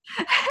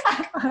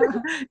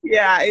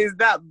 Yeah, is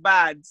that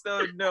bad?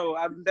 So no,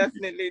 I'm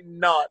definitely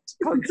not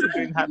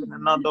considering having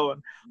another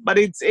one. But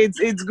it's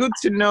good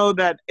to know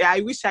that.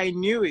 I wish I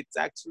knew it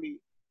actually.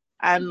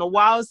 And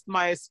whilst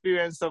my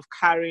experience of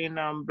carrying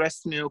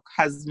breast milk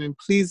has been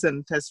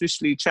pleasant,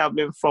 especially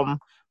traveling from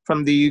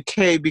the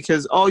UK,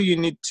 because all you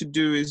need to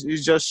do is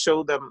just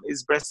show them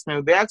is breast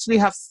milk. They actually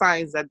have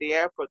signs at the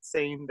airport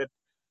saying that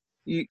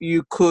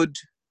you could,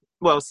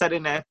 well,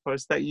 certain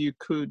airports that you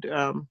could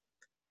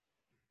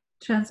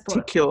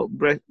transport. take your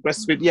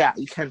breastfeed. Yeah,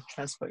 you can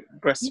transfer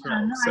breast Yeah,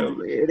 milk. no, I So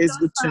think it it's is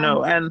good so to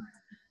know. fun.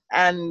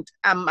 And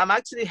I'm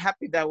actually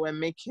happy that we're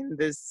making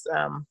this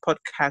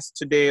podcast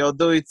today,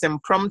 although it's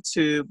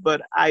impromptu.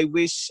 But I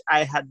wish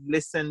I had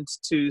listened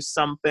to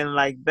something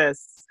like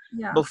this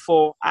Yeah.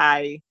 before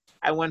I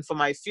went for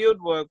my field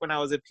work when I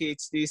was a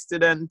PhD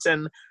student,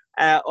 and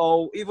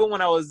or even when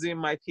I was doing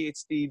my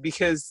PhD,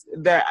 because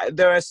there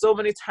are so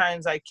many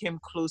times I came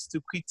close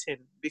to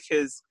quitting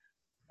because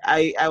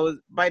I was,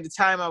 by the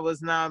time I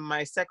was now in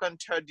my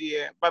third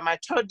year. By my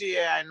third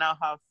year, I now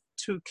have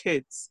two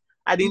kids.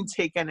 I didn't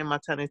take any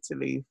maternity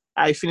leave.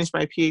 I finished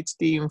my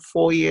PhD in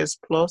 4 years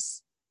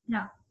plus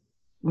Yeah.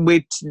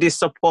 with the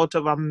support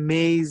of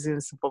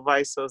amazing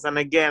supervisors. And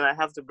again, I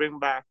have to bring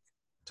back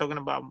talking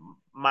about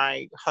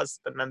my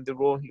husband and the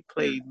role he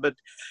played. But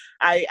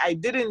I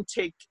didn't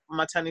take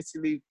maternity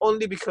leave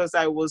only because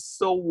I was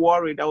so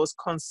worried. I was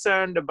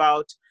concerned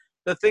about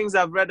the things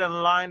I've read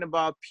online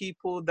about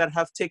people that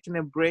have taken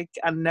a break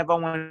and never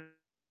went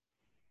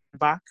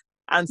back.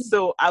 And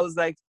so I was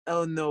like,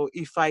 oh no,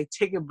 if I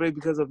take a break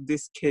because of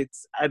these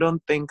kids, I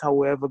don't think I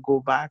will ever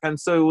go back. And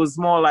so it was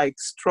more like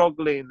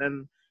struggling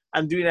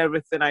and doing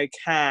everything I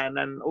can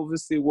and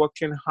obviously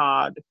working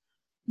hard.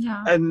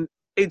 Yeah. And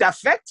it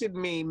affected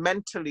me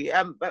mentally.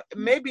 But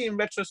maybe in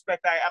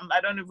retrospect,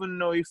 I don't even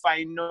know if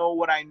I know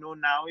what I know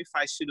now, if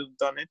I should have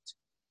done it.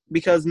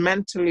 Because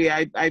mentally,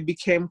 I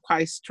became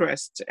quite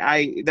stressed.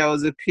 There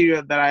was a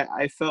period that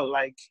I felt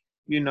like,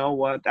 you know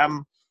what,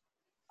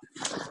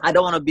 I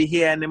don't want to be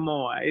here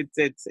anymore.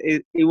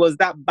 It was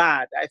that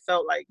bad. I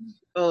felt like,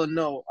 oh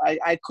no,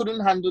 I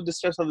couldn't handle the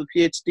stress of the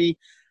PhD.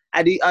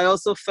 I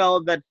also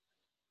felt that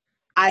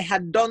I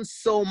had done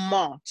so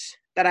much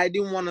that I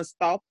didn't want to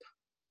stop,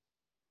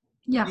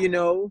 Yeah. you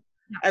know?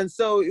 Yeah. And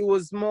so it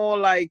was more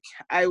like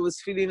I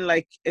was feeling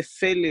like a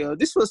failure.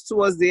 This was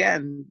towards the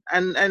end.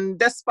 And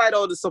despite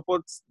all the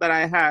support that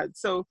I had.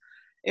 So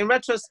in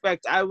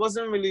retrospect, I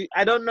wasn't really,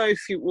 I don't know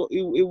if it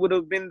would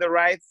have been the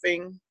right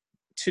thing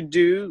to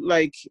do,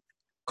 like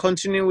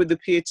continue with the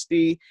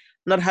PhD,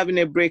 not having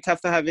a break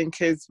after having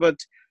kids. But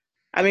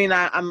I mean,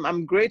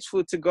 I'm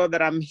grateful to God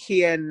that I'm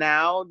here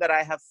now, that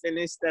I have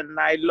finished, and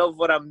I love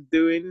what I'm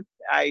doing.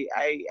 I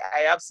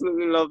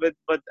absolutely love it.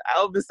 But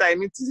obviously, I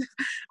need to.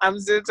 I'm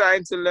still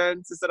trying to learn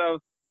to sort of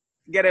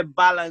get a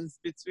balance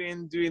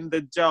between doing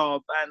the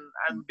job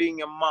and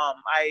being a mom.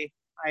 I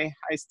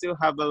still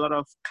have a lot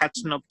of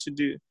catching up to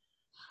do.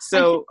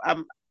 So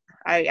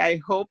I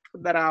hope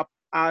that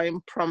our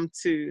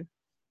impromptu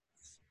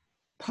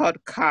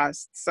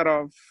podcast sort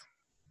of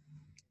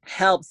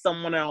help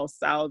someone else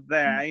out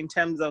there in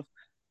terms of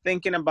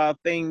thinking about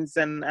things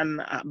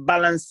and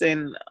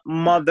balancing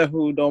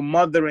motherhood or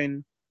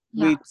mothering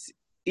with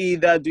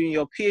either doing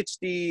your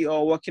PhD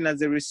or working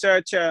as a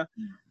researcher.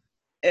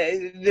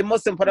 The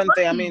most important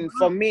thing, I mean,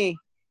 for me,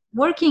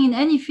 working in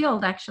any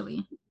field,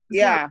 actually.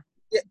 Yeah.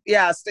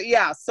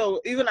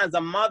 So even as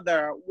a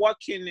mother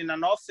working in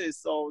an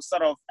office or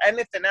sort of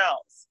anything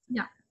else,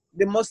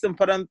 the most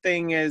important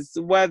thing is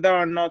whether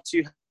or not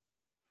you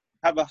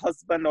have a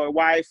husband or a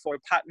wife or a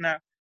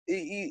partner,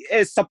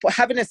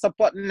 having a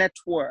support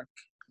network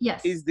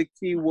is the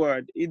key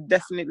word. It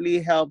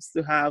definitely helps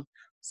to have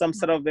some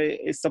sort of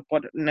a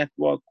support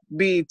network,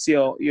 be it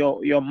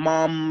your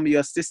mom,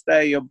 your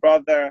sister, your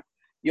brother,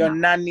 your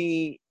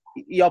nanny,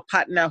 your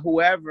partner,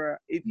 whoever.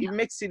 It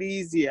makes it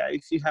easier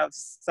if you have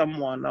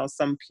someone or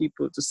some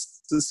people to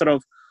sort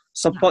of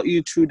support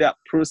you through that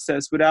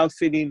process without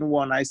feeling,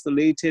 one,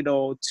 isolated,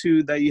 or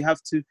two, that you have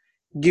to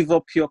give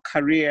up your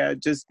career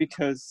just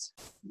because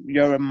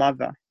you're a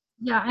mother.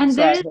 And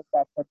so I hope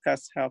that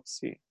podcast helps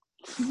you.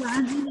 Yeah,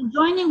 and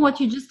joining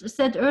what you just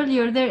said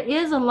earlier, there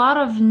is a lot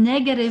of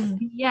negative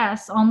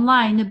BS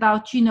online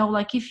about,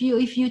 like if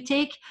you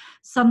take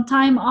some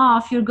time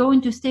off, you're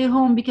going to stay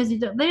home because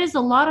there is a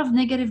lot of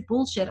negative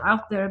bullshit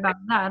out there about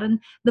that.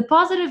 And the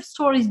positive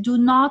stories do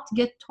not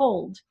get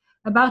told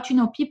about,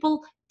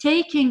 people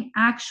taking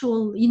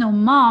actual,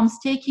 moms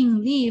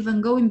taking leave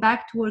and going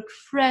back to work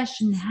fresh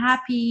and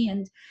happy,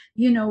 and,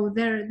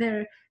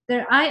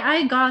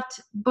 I got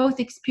both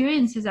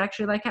experiences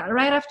actually, like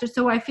right after.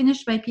 So I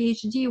finished my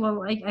PhD.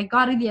 Well, I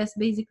got Elias,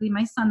 basically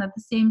my son, at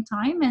the same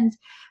time. And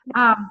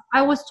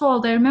I was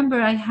told, I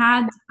remember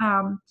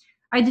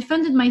I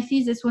defended my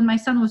thesis when my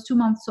son was 2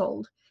 months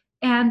old.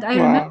 And I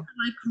remember,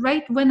 like,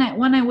 right when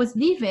I was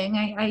leaving,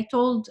 I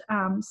told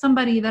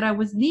somebody that I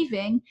was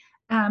leaving,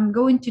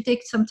 going to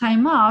take some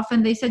time off.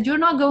 And they said, "You're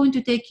not going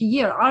to take a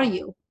year, are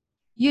you?"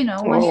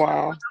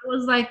 I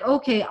was like,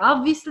 okay,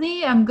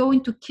 obviously I'm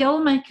going to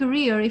kill my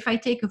career if I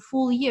take a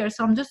full year,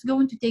 so I'm just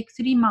going to take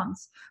 3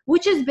 months,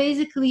 which is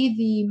basically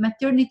the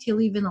maternity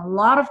leave in a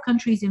lot of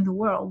countries in the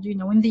world.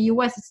 In the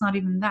US it's not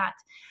even that.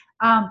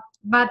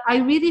 But I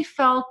really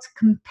felt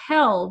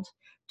compelled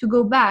to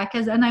go back,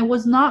 and I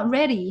was not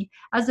ready,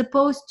 as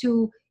opposed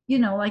to,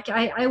 like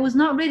I was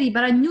not ready,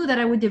 but I knew that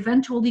I would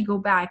eventually go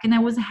back, and I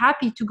was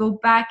happy to go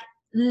back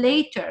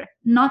later,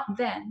 not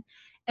then.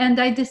 And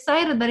I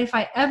decided that if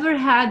I ever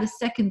had a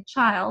second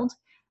child,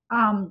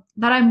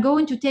 that I'm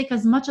going to take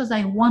as much as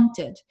I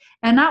wanted.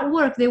 And at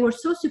work, they were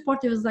so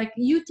supportive. It's like,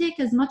 you take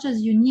as much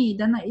as you need.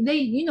 And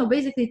they,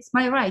 basically it's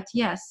my right,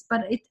 yes.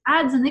 But it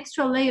adds an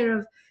extra layer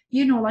of,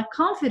 like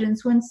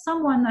confidence when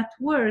someone at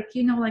work,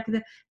 like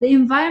the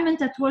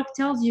environment at work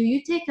tells you,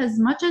 you take as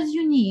much as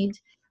you need.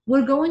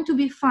 We're going to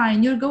be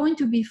fine. You're going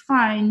to be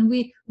fine.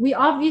 We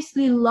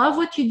obviously love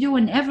what you do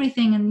and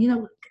everything.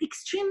 And,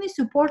 extremely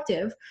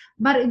supportive.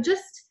 But it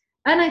just,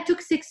 and I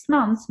took 6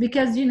 months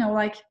because,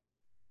 like,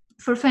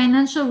 for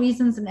financial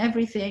reasons and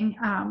everything,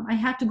 I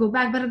had to go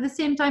back. But at the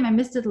same time, I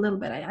missed it a little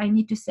bit, I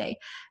need to say.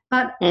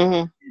 But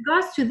in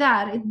regards to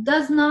that, it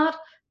does not,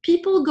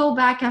 people go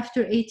back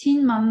after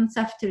 18 months,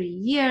 after a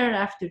year,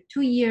 after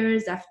 2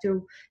 years,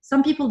 after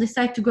some people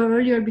decide to go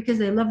earlier because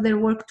they love their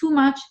work too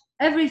much,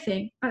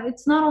 everything. But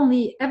it's not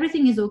only,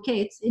 everything is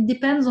okay. It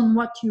depends on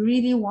what you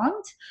really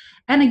want.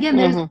 And again,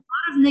 there's a lot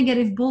of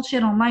negative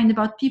bullshit online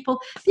about people.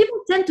 People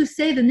tend to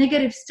say the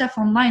negative stuff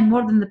online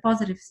more than the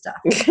positive stuff.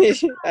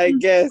 I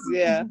guess,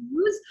 yeah.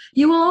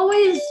 You will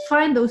always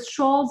find those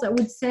trolls that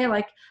would say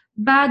like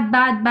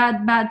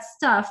bad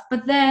stuff,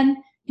 but then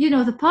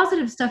the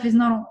positive stuff is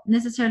not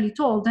necessarily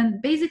told.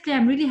 And basically,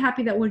 I'm really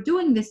happy that we're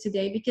doing this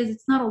today because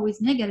it's not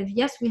always negative.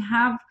 Yes, we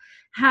have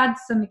had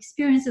some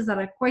experiences that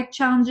are quite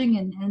challenging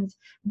and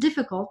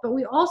difficult, but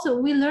we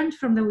learned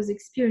from those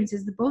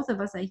experiences, the both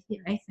of us, I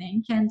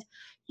think. And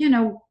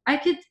I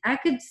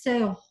could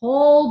say a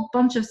whole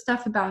bunch of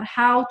stuff about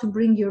how to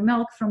bring your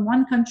milk from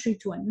one country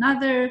to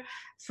another,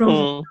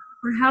 or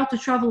how to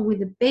travel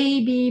with a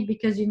baby,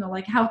 because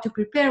like how to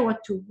prepare,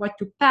 what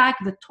to pack,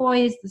 the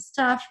toys, the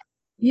stuff,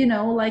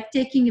 like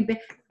taking a bit.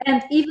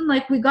 And even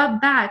like we got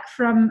back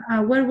from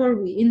where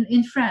were we,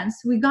 in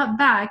France. We got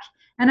back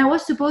and I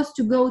was supposed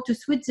to go to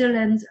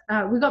Switzerland.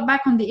 We got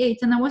back on the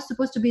 8th and I was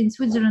supposed to be in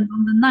Switzerland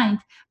on the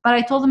 9th, but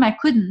I told them I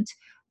couldn't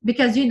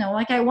because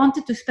like I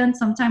wanted to spend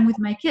some time with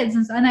my kids,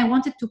 and I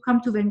wanted to come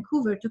to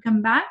Vancouver to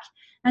come back.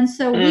 And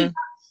so we got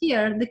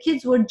here, the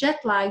kids were jet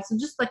lagged, so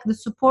just like the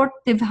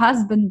supportive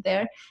husband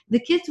there, the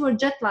kids were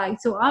jet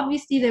lagged, so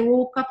obviously they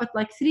woke up at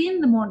like 3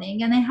 in the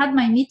morning, and I had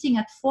my meeting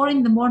at 4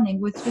 in the morning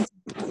with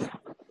Switzerland.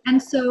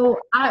 And so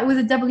with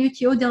the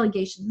WTO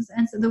delegations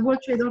and so the World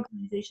Trade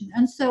Organization.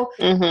 And so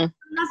my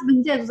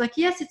husband did was like,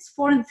 yes, it's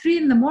 3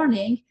 in the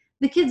morning.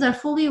 The kids are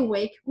fully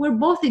awake. We're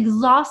both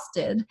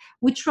exhausted.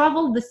 We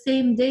traveled the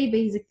same day,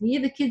 basically.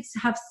 The kids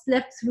have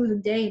slept through the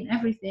day and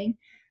everything.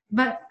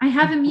 But I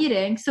have a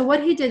meeting. So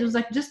what he did was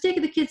like, just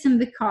take the kids in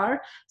the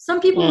car. Some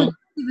people would,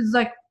 he was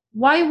like,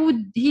 why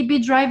would he be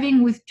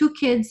driving with 2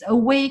 kids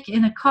awake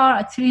in a car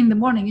at 3 in the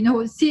morning?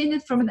 Seeing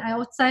it from an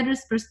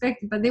outsider's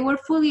perspective, but they were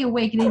fully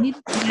awake. They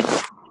needed to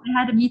they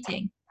had a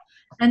meeting.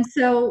 And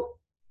so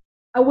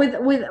with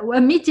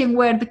a meeting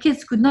where the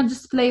kids could not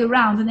just play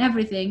around and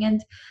everything.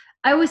 And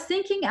I was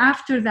thinking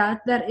after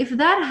that if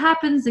that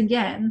happens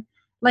again,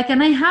 like,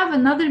 and I have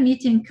another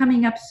meeting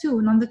coming up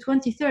soon on the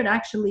 23rd,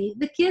 actually,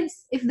 the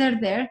kids, if they're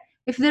there,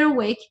 if they're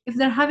awake, if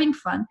they're having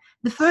fun,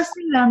 the first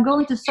thing that I'm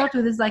going to start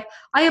with is like,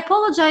 I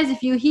apologize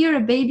if you hear a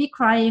baby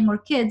crying or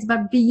kids,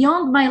 but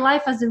beyond my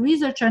life as a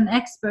researcher and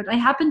expert, I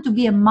happen to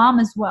be a mom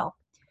as well.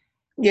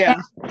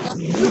 Yeah.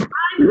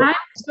 I'm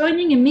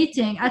joining a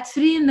meeting at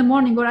 3 in the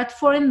morning or at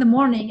 4 in the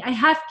morning. I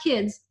have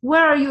kids.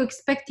 Where are you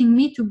expecting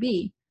me to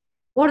be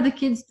or the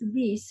kids to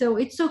be? So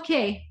it's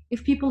okay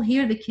if people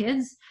hear the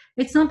kids.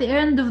 It's not the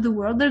end of the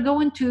world. They're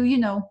going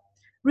to,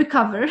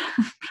 recover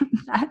from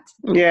that.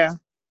 Yeah.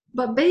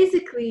 But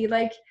basically,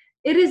 like,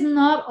 it is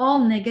not all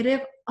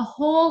negative.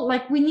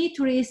 We need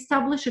to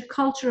reestablish a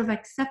culture of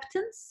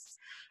acceptance.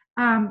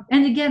 And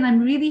again, I'm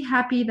really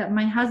happy that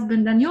my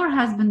husband and your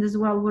husband as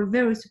well were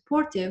very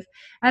supportive.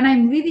 And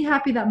I'm really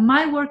happy that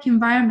my work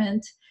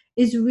environment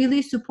is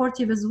really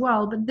supportive as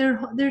well. But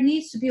there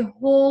needs to be a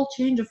whole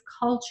change of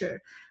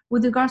culture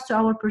with regards to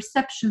our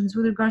perceptions,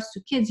 with regards to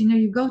kids.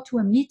 You go to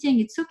a meeting,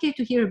 it's okay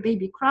to hear a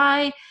baby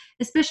cry,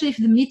 especially if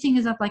the meeting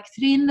is at like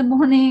 3 in the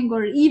morning,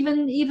 or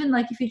even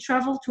like if you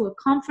travel to a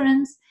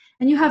conference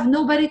and you have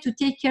nobody to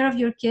take care of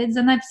your kids.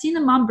 And I've seen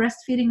a mom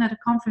breastfeeding at a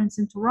conference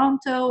in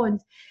Toronto, and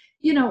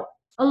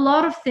a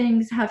lot of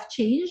things have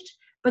changed,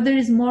 but there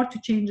is more to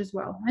change as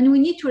well. And we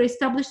need to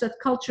establish that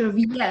culture of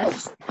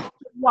yes,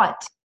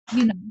 what,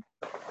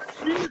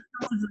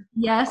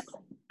 yes,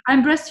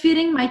 I'm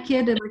breastfeeding my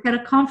kid at a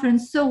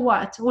conference, so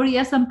what? Or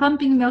yes, I'm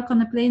pumping milk on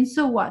a plane,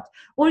 so what?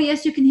 Or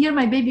yes, you can hear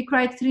my baby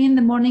cry at 3 in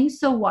the morning,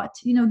 so what?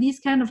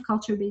 These kind of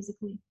culture,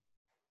 basically.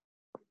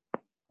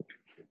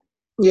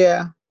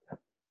 Yeah.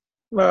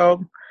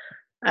 Well,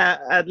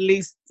 at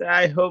least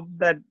I hope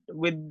that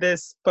with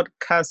this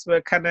podcast,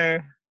 we're kind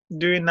of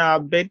doing our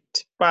bit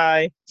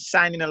by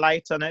shining a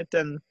light on it,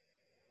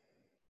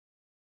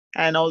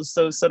 and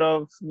also sort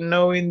of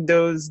knowing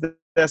those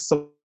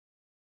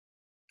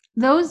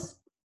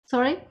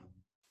sorry,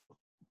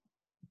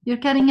 you're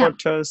cutting out.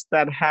 Supporters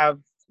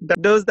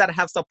those that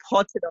have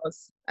supported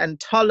us and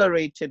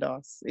tolerated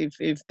us,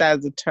 if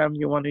that's the term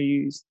you want to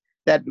use,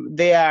 that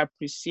they are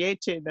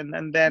appreciated,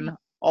 and then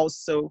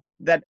also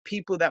that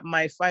people that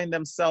might find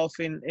themselves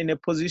in a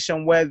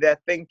position where they're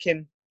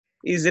thinking,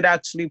 is it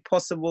actually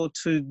possible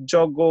to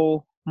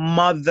juggle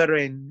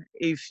mothering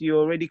if you're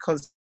already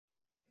considering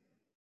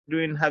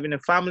having a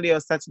family or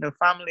starting a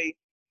family?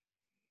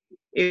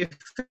 If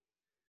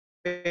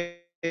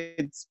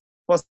it's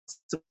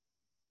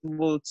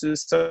possible to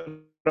sort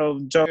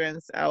of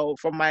juggle,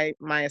 from my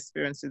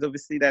experience is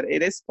obviously that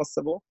it is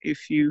possible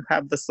if you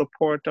have the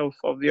support of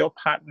your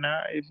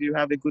partner, if you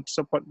have a good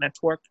support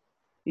network.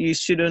 You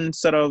shouldn't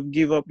sort of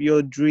give up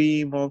your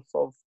dream of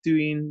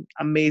doing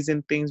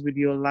amazing things with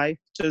your life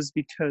just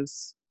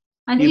because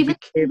And you even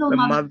became single a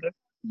mothers. mother.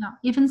 Yeah,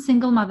 even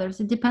single mothers.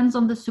 It depends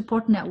on the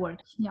support network.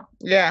 Yeah.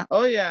 Yeah.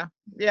 Oh, yeah.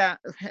 Yeah.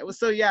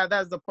 So, yeah,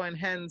 that's the point.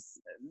 Hence,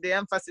 the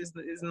emphasis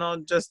is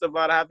not just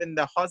about having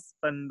the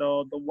husband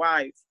or the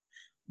wife,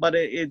 but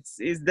it's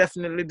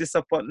definitely the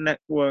support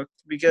network,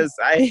 because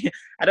I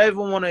don't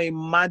even want to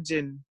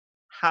imagine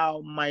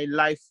how my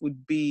life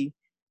would be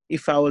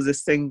if I was a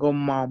single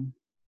mom.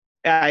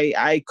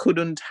 I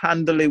couldn't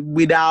handle it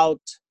without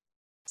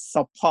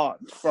support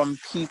from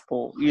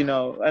people,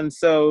 and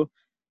so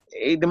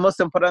the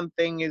most important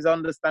thing is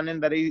understanding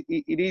that it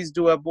is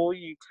doable.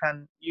 You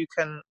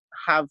can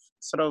have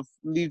sort of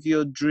live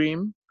your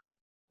dream,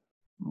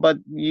 but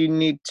you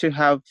need to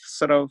have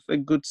sort of a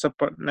good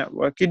support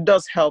network. It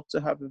does help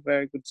to have a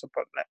very good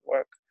support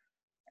network,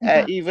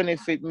 Yeah. even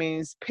if it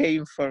means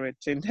paying for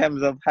it in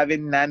terms of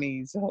having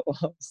nannies or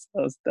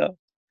stuff.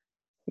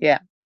 Yeah.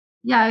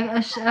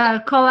 Yeah,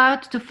 call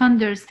out to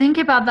funders. Think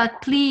about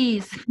that,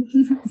 please.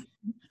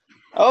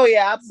 Oh,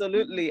 yeah,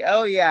 absolutely.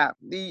 Oh, yeah.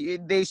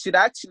 They should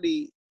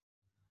actually,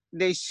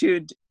 they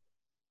should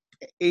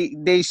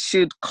they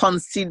should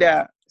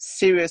consider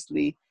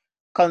seriously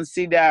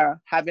consider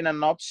having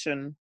an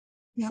option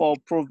Yeah. for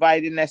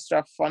providing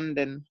extra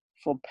funding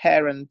for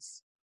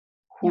parents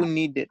who Yeah.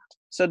 need it.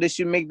 So they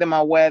should make them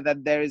aware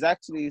that there is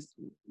actually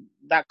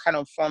that kind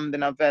of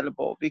funding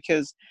available,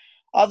 because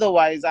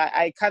otherwise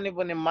I can't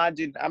even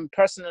imagine. I'm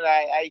personally,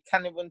 I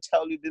can't even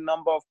tell you the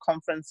number of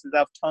conferences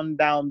I've turned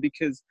down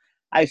because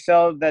I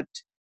felt that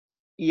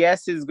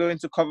yes, it's going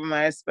to cover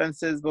my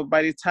expenses, but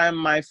by the time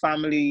my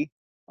family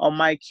or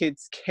my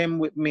kids came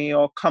with me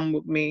or come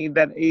with me,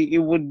 that it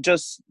would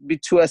just be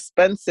too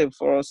expensive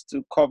for us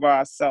to cover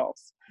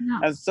ourselves. Yeah.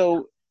 And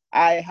so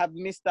I have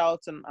missed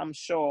out on, I'm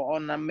sure,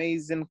 on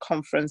amazing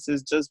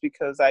conferences just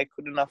because I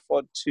couldn't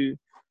afford to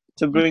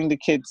bring the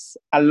kids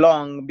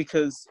along,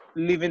 because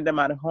leaving them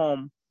at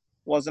home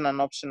wasn't an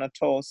option at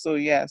all. So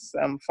yes,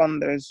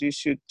 funders, you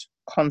should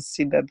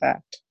consider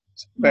that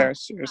Yeah. very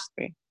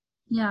seriously.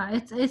 Yeah,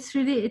 it's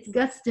really, it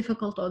gets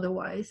difficult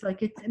otherwise. Like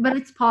but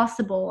it's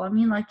possible. I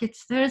mean, like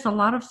there's a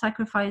lot of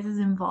sacrifices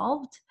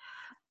involved.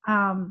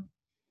 Um,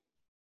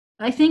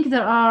 I think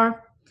there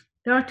are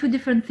two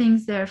different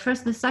things there.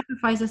 First, the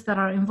sacrifices that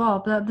are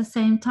involved, but at the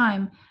same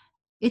time,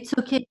 it's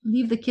okay to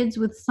leave the kids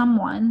with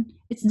someone.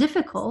 It's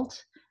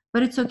difficult,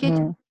 but it's okay to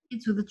leave the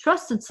kids with a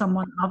trusted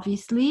someone,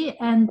 obviously,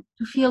 and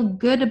to feel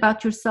good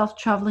about yourself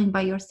traveling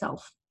by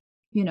yourself,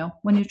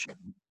 when you're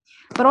traveling.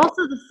 But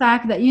also the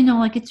fact that,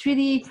 like it's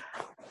really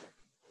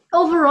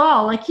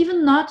overall, like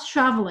even not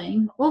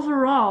traveling,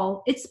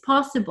 overall, it's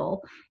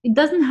possible. It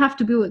doesn't have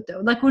to be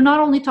like, we're not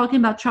only talking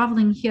about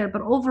traveling here,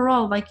 but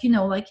overall, like,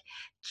 like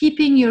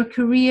keeping your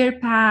career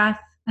path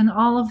and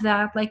all of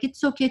that. Like,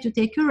 it's okay to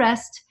take a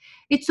rest.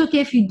 It's okay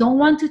if you don't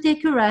want to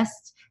take a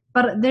rest,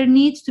 but there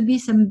needs to be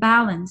some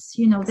balance.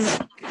 There needs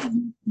to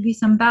be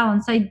some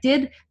balance. I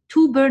did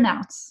 2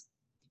 burnouts,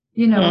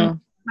 in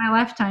my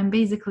lifetime,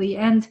 basically.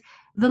 And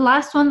the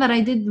last one that I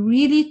did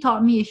really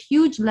taught me a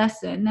huge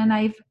lesson. And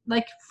I've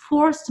like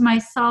forced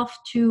myself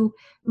to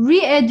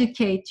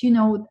re-educate,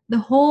 the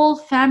whole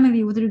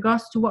family with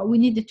regards to what we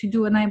needed to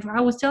do. And I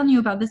was telling you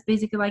about this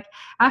basically, like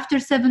after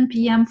 7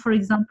 p.m., for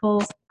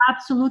example,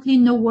 absolutely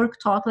no work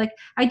talk. Like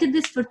I did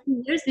this for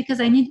 2 years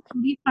because I needed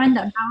to find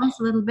that balance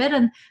a little bit,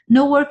 and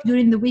no work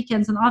during the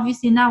weekends. And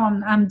obviously now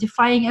I'm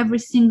defying every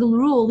single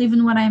rule,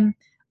 even when I'm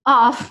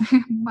off.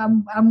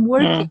 I'm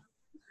working.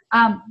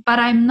 But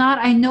I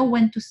know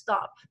when to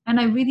stop. And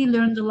I really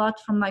learned a lot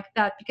from like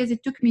that, because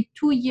it took me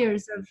 2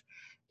 years of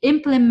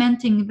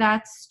implementing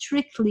that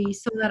strictly,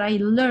 so that I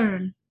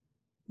learn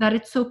that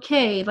it's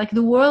okay. Like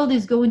the world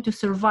is going to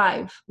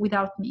survive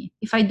without me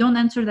if I don't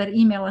answer that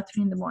email at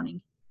 3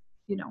 a.m.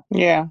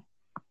 Yeah.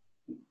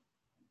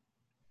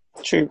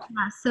 True.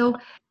 Yeah, so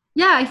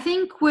yeah, I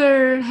think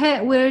we're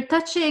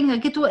touching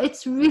like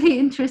it's really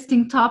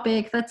interesting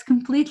topic that's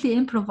completely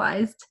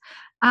improvised.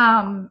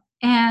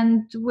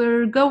 And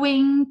we're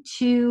going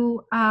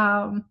to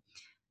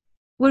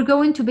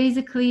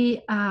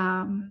basically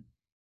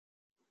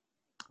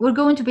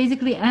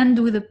end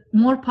with a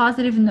more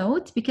positive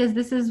note, because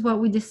this is what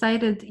we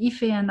decided,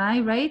 Ife and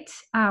I, right?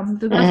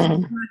 The rest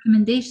of the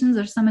recommendations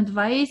or some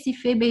advice,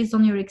 Ife, based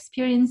on your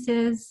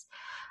experiences.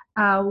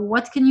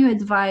 What can you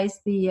advise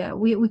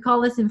we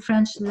call this in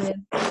French the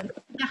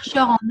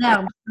chercheurs en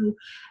herbe, so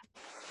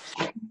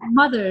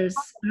mothers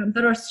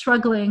that are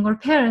struggling, or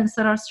parents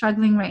that are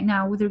struggling right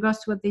now with regards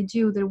to what they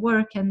do, their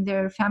work and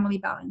their family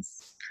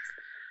balance?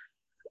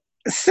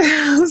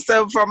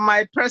 So from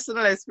my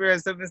personal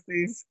experience,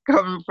 obviously,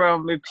 coming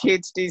from a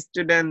PhD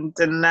student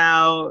and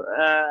now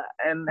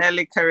an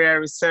early career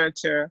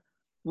researcher,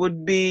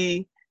 would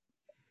be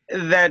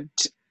that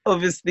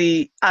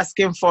obviously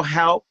asking for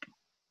help.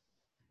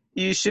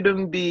 You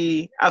shouldn't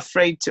be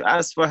afraid to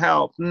ask for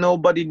help.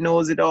 Nobody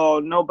knows it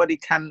all. Nobody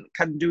can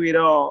do it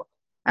all.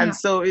 Yeah. And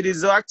so it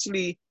is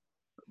actually,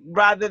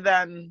 rather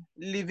than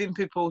leaving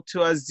people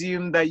to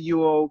assume that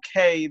you are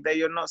okay, that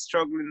you're not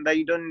struggling, that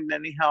you don't need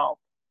any help,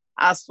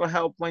 ask for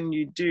help when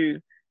you do.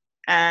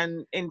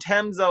 And in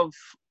terms of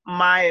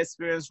my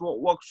experience, what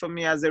worked for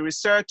me as a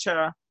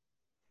researcher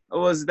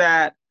was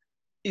that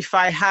if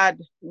I had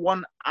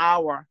 1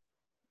 hour,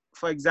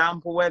 for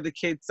example, where the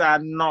kids are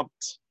not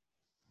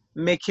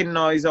making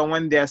noise or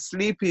when they're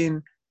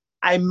sleeping,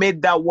 I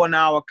made that 1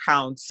 hour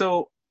count.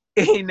 So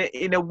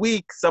in a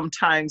week,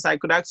 sometimes I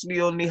could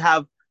actually only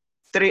have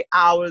 3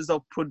 hours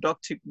of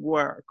productive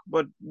work,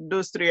 but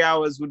those 3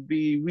 hours would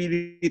be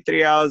really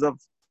 3 hours of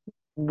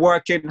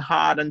working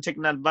hard and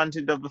taking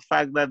advantage of the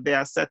fact that they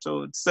are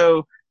settled.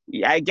 So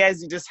yeah, I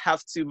guess you just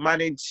have to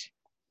manage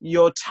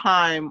your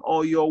time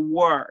or your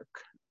work,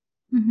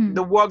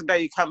 the work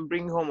that you can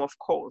bring home, of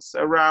course,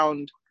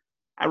 around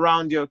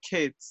your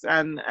kids,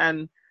 and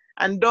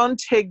don't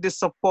take the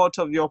support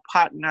of your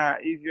partner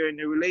if you're in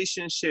a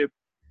relationship.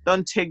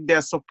 Don't take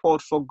their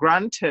support for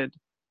granted.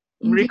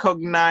 Indeed.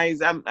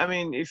 Recognize, I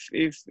mean,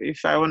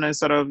 if I want to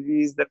sort of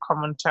use the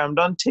common term,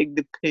 don't take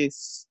the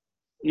piss.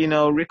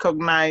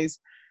 Recognize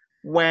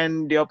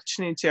when the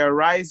opportunity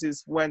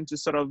arises, when to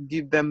sort of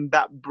give them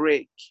that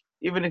break,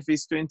 even if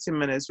it's 20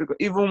 minutes.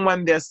 Even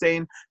when they're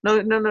saying,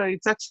 no, no, no,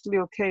 it's actually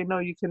okay. No,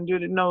 you can do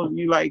it. No,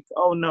 you like,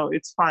 oh no,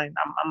 it's fine.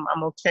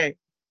 I'm okay.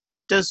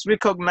 Just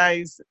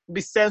recognize,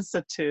 be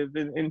sensitive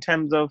in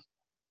terms of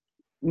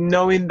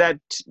knowing that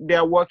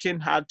they're working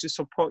hard to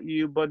support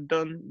you, but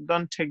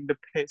don't take the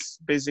piss,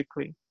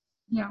 basically.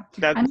 Yeah.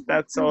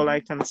 That's all I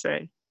can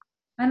say.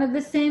 And at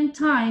the same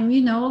time,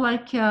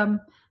 like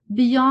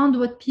beyond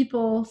what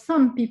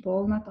some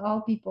people, not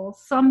all people,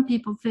 some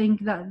people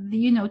think that,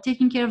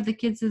 taking care of the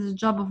kids is a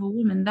job of a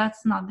woman.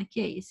 That's not the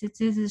case. It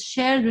is a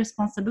shared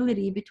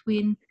responsibility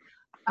between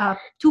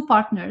two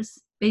partners,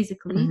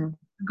 basically, Mm-hmm.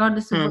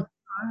 regardless of what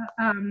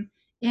they are.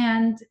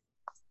 And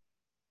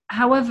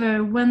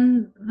however,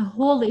 when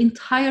the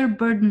entire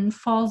burden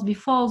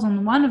befalls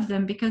on one of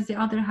them because the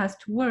other has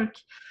to work,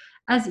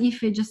 as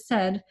Ife just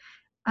said,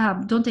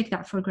 don't take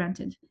that for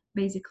granted,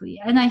 basically.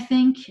 And I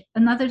think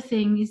another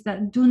thing is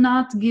that do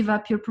not give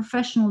up your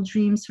professional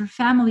dreams for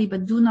family,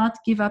 but do not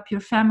give up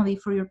your family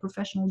for your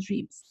professional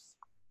dreams.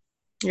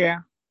 Yeah.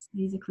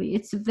 Basically,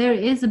 there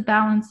is a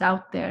balance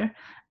out there.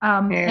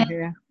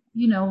 And,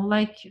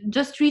 like,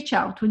 just reach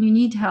out when you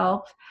need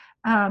help.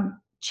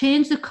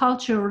 Change the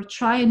culture, or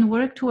try and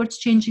work towards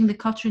changing the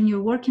culture in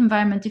your work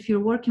environment if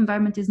your work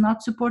environment is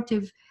not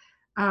supportive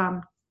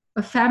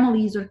of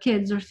families or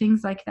kids or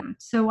things like that.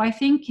 So I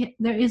think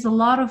there is a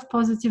lot of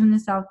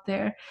positiveness out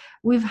there.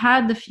 We've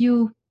had a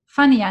few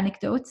funny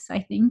anecdotes, I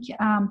think,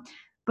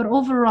 but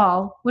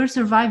overall we're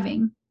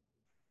surviving,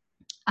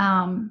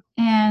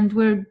 and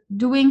we're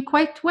doing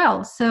quite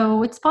well,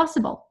 so it's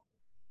possible.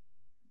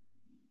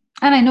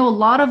 And I know a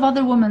lot of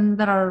other women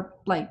that are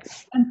like,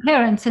 and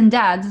parents and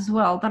dads as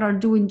well, that are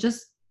doing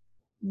just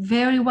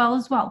very well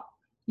as well,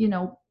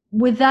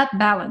 with that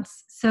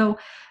balance. So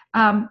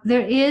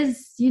there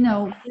is,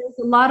 there's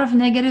a lot of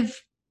negative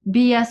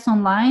BS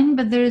online,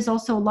 but there is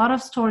also a lot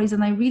of stories.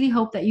 And I really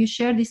hope that you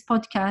share this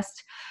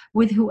podcast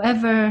with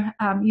whoever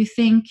you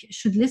think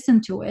should listen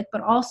to it,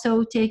 but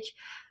also take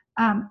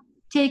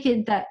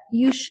it that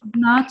you should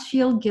not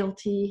feel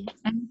guilty.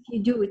 And if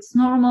you do, it's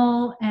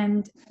normal,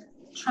 and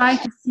try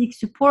to seek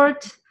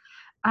support,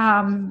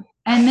 and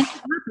make it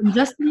happen.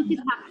 Just make it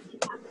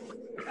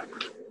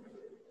happen.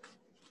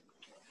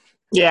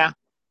 Yeah.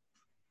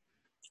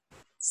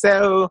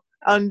 So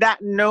on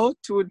that note,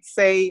 would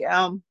say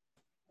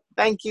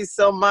thank you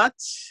so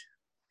much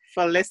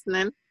for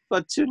listening,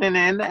 for tuning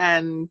in,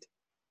 and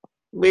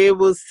we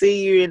will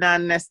see you in our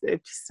next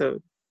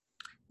episode.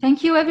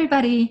 Thank you,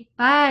 everybody.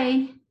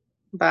 Bye.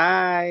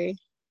 Bye.